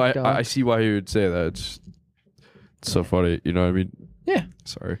 I see Dick why dog. I see why he would say that. It's so funny. You know what I mean? Yeah.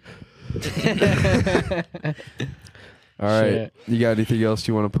 Sorry. All right. Shit. You got anything else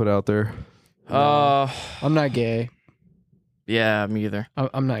you want to put out there? I'm not gay. Yeah, me either.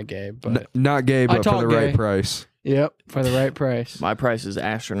 I'm not gay, but Not gay, I but for talk the right gay. price. yep, for the right price. My price is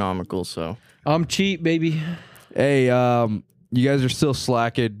astronomical, so I'm cheap, baby. Hey, you guys are still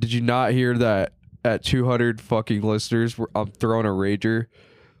slacking. Did you not hear that at 200 fucking listeners, I'm throwing a rager?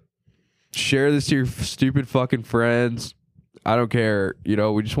 Share this to your stupid fucking friends. I don't care. You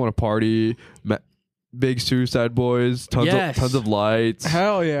know, we just want to party. Big Suicide Boys. Tons of lights.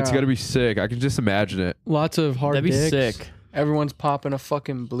 Hell yeah. It's gonna be sick. I can just imagine it. Lots of hard that'd be dicks. sick. Everyone's popping a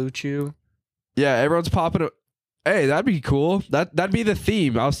fucking blue chew. Yeah, everyone's popping. Hey, that'd be cool. That'd be the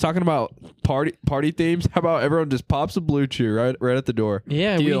theme. I was talking about party themes. How about everyone just pops a blue chew right at the door?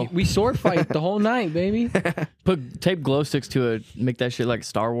 Yeah, Deal. we sword fight the whole night, baby. Tape glow sticks to it. Make that shit like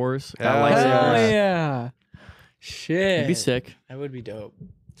Star Wars. Got Hell Hell lightsabers. yeah. Shit. It'd be sick. That would be dope.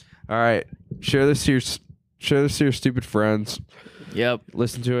 All right, share this to your stupid friends. Yep.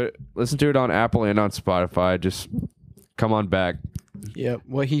 Listen to it on Apple and on Spotify. Just come on back. Yep.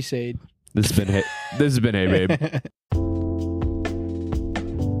 What he said. This has been Hey Babe.